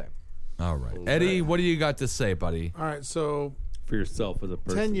Beyonce. All right. Eddie, what do you got to say, buddy? All right, so For yourself as a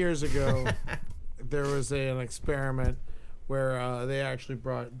person. 10 years ago, there was an experiment where they actually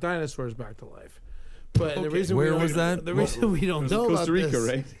brought dinosaurs back to life. But the reason Where we don't- was that? The reason we don't know Costa about Rica, this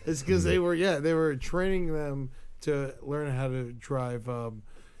right? is because they were training them to learn how to drive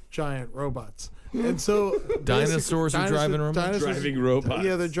giant robots. And so Dinosaurs are driving robots? Driving robots.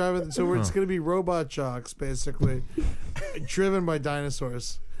 Yeah, they're driving. So it's going to be robot jocks, basically, driven by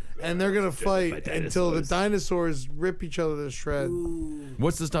dinosaurs. And they're going to fight until the dinosaurs rip each other to shreds.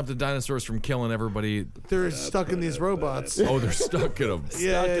 What's to stop the dinosaurs from killing everybody? They're stuck in these robots. Oh, they're stuck in them.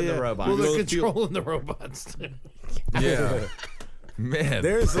 Yeah, in the robot. Well, they're You don't feel- controlling the robots. Yeah. Man.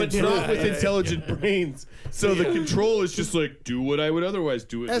 There's a But not with intelligent brains. So the control is just like, do what I would otherwise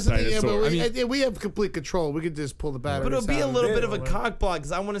do with That's a the thing. Yeah, dinosaur. but we have complete control. We could just pull the batteries. But it'll be out a of little it. bit of a cock block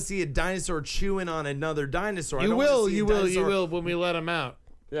because I want to see a dinosaur chewing on another dinosaur. I don't wanna see a You dinosaur- will when we let them out.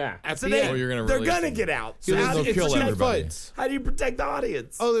 Yeah. At So the they, end. Oh, you're gonna they're release gonna them. get out. So So how, they'll do you kill protect- everybody. how do you protect the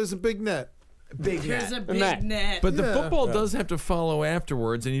audience? Oh, there's a big net. big There's a net. big net. But the Yeah. football does have to follow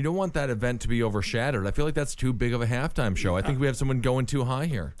afterwards, and you don't want that event to be overshadowed. I feel like that's too big of a halftime show. I think we have someone going too high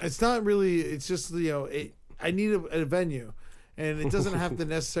here. It's not really. It's just I need a venue, and it doesn't have to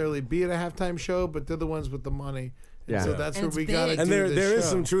necessarily be at a halftime show. But they're the ones with the money. And Yeah. So that's And where it's we got to big. do And there this is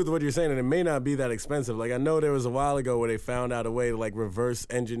show. some truth to what you're saying, and it may not be that expensive. Like I know there was a while ago where they found out a way to like reverse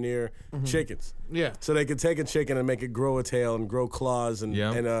engineer chickens, Yeah. so they could take a chicken and make it grow a tail and grow claws and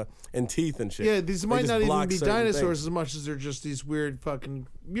Yeah. and teeth and shit. Yeah, these They might just not even block be certain dinosaurs things. as much as they're just these weird fucking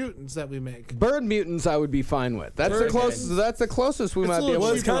mutants that we make. Bird mutants, I would be fine with. That's the Bird closest. That's the closest we It's might a be little able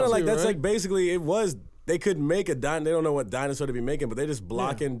Well, to. it's kind of like too, that's right? like basically it was. They could make a they don't know what dinosaur to be making, but they just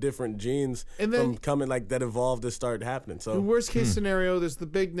block in different genes And then- from coming like that evolved to start happening. The So worst case scenario, there's the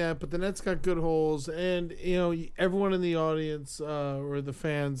big net, but the net's got good holes, and everyone in the audience or the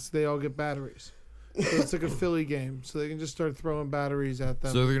fans, they all get batteries. So it's like a Philly game, so they can just start throwing batteries at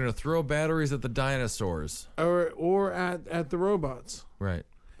them, So they're gonna throw batteries at the dinosaurs, or at the robots. right?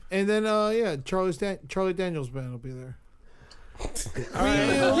 And then Charlie Daniels band will be there.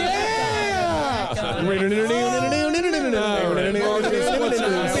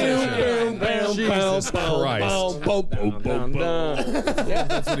 Jesus Christ.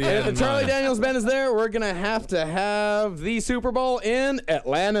 That's what he had If the in Charlie mind. Daniels band is there, we're going to have the Super Bowl in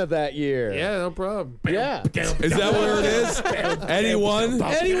Atlanta that year. Yeah, no problem. Yeah. Is that where it is? Eddie won.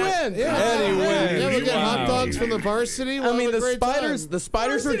 Eddie wins. Eddie wins. Yeah, we get hot Wow. dogs from the varsity. I mean, the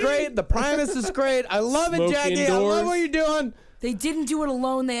spiders were great. The Primus is great. I love it, Smoke Jackie. I indoors. love what you're doing. They didn't do it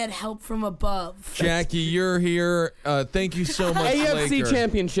alone. They had help from above. Jackie, you're here. Thank you so much, AFC Laker.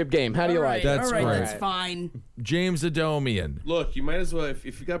 Championship game. How do you like? That's all right, great. that's fine. James Adomian. Look, you might as well.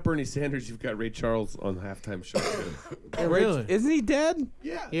 If you got Bernie Sanders, you've got Ray Charles on the halftime show. Too. Really? Isn't he dead?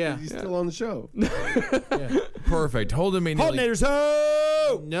 Yeah. He's still on the show. Perfect. Holding me nearly. Alternators,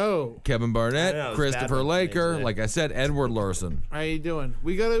 ho! No. Kevin Barnett, I know, it was Christopher bad Laker. today. Like I said, Edward Larson. How you doing?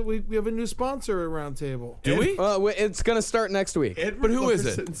 We have a new sponsor at Roundtable. Do we? It's going to start next week. But who is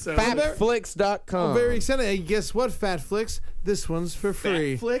it? Fatflix.com. I'm very excited. Hey, guess what, Fatflix? This one's for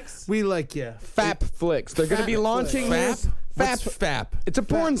free. Fatflix? We like you. Fatflix. They're going to be launching FAP? this. What's FAP? It's a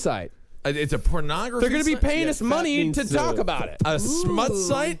porn site. It's a pornography. They're going to be site? paying us money means to talk about it. A smut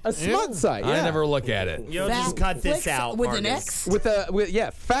site. A smut site. Yeah. I never look at it. You'll just cut this out, with Marcus. an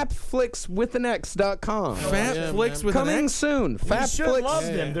X. Fatflixwithanx.com. Fat flicks with Coming an X? soon. We should love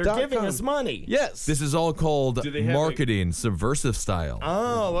them. They're giving us money. Yes. This is all called they have marketing, subversive style.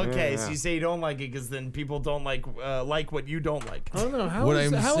 Oh, okay. So you say you don't like it because then people don't like what you don't like. I don't know. How What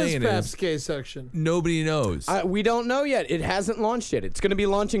is I'm saying Fab's is- gay section? Nobody knows. We don't know yet. It hasn't launched yet. It's going to be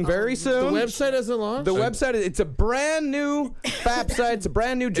launching very The soon. website hasn't launched? The website, it's a brand new FAP site. It's a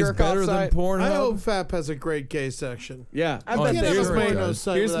brand new it's jerk off better than site. I Pornhub. hope FAP has a great gay section. Yeah. I bet Can't they have a sure porno does.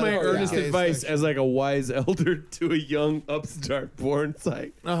 site Here's without my a earnest gay advice section. as like a wise elder to a young upstart porn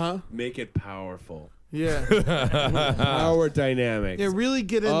site. Uh-huh. Make it powerful. Yeah. Power dynamics. Yeah, really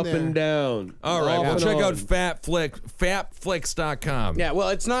get in Up there. and down. All right, Off well, and check on. out fatflix.com. Yeah, well,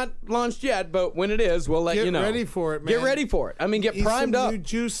 it's not launched yet, but when it is, we'll let Get you know. ready for it, man. Get ready for it. I mean, get Eat primed some up. new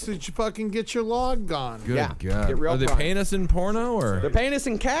juice to fucking get your log gone. Good Yeah, God. get real Are they primed. paying us in porno or? They're paying us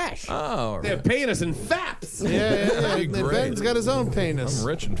in cash. Oh, all They're right. paying us in faps. Yeah. That'd be And great. Ben's got his own penis. I'm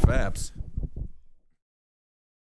rich in faps.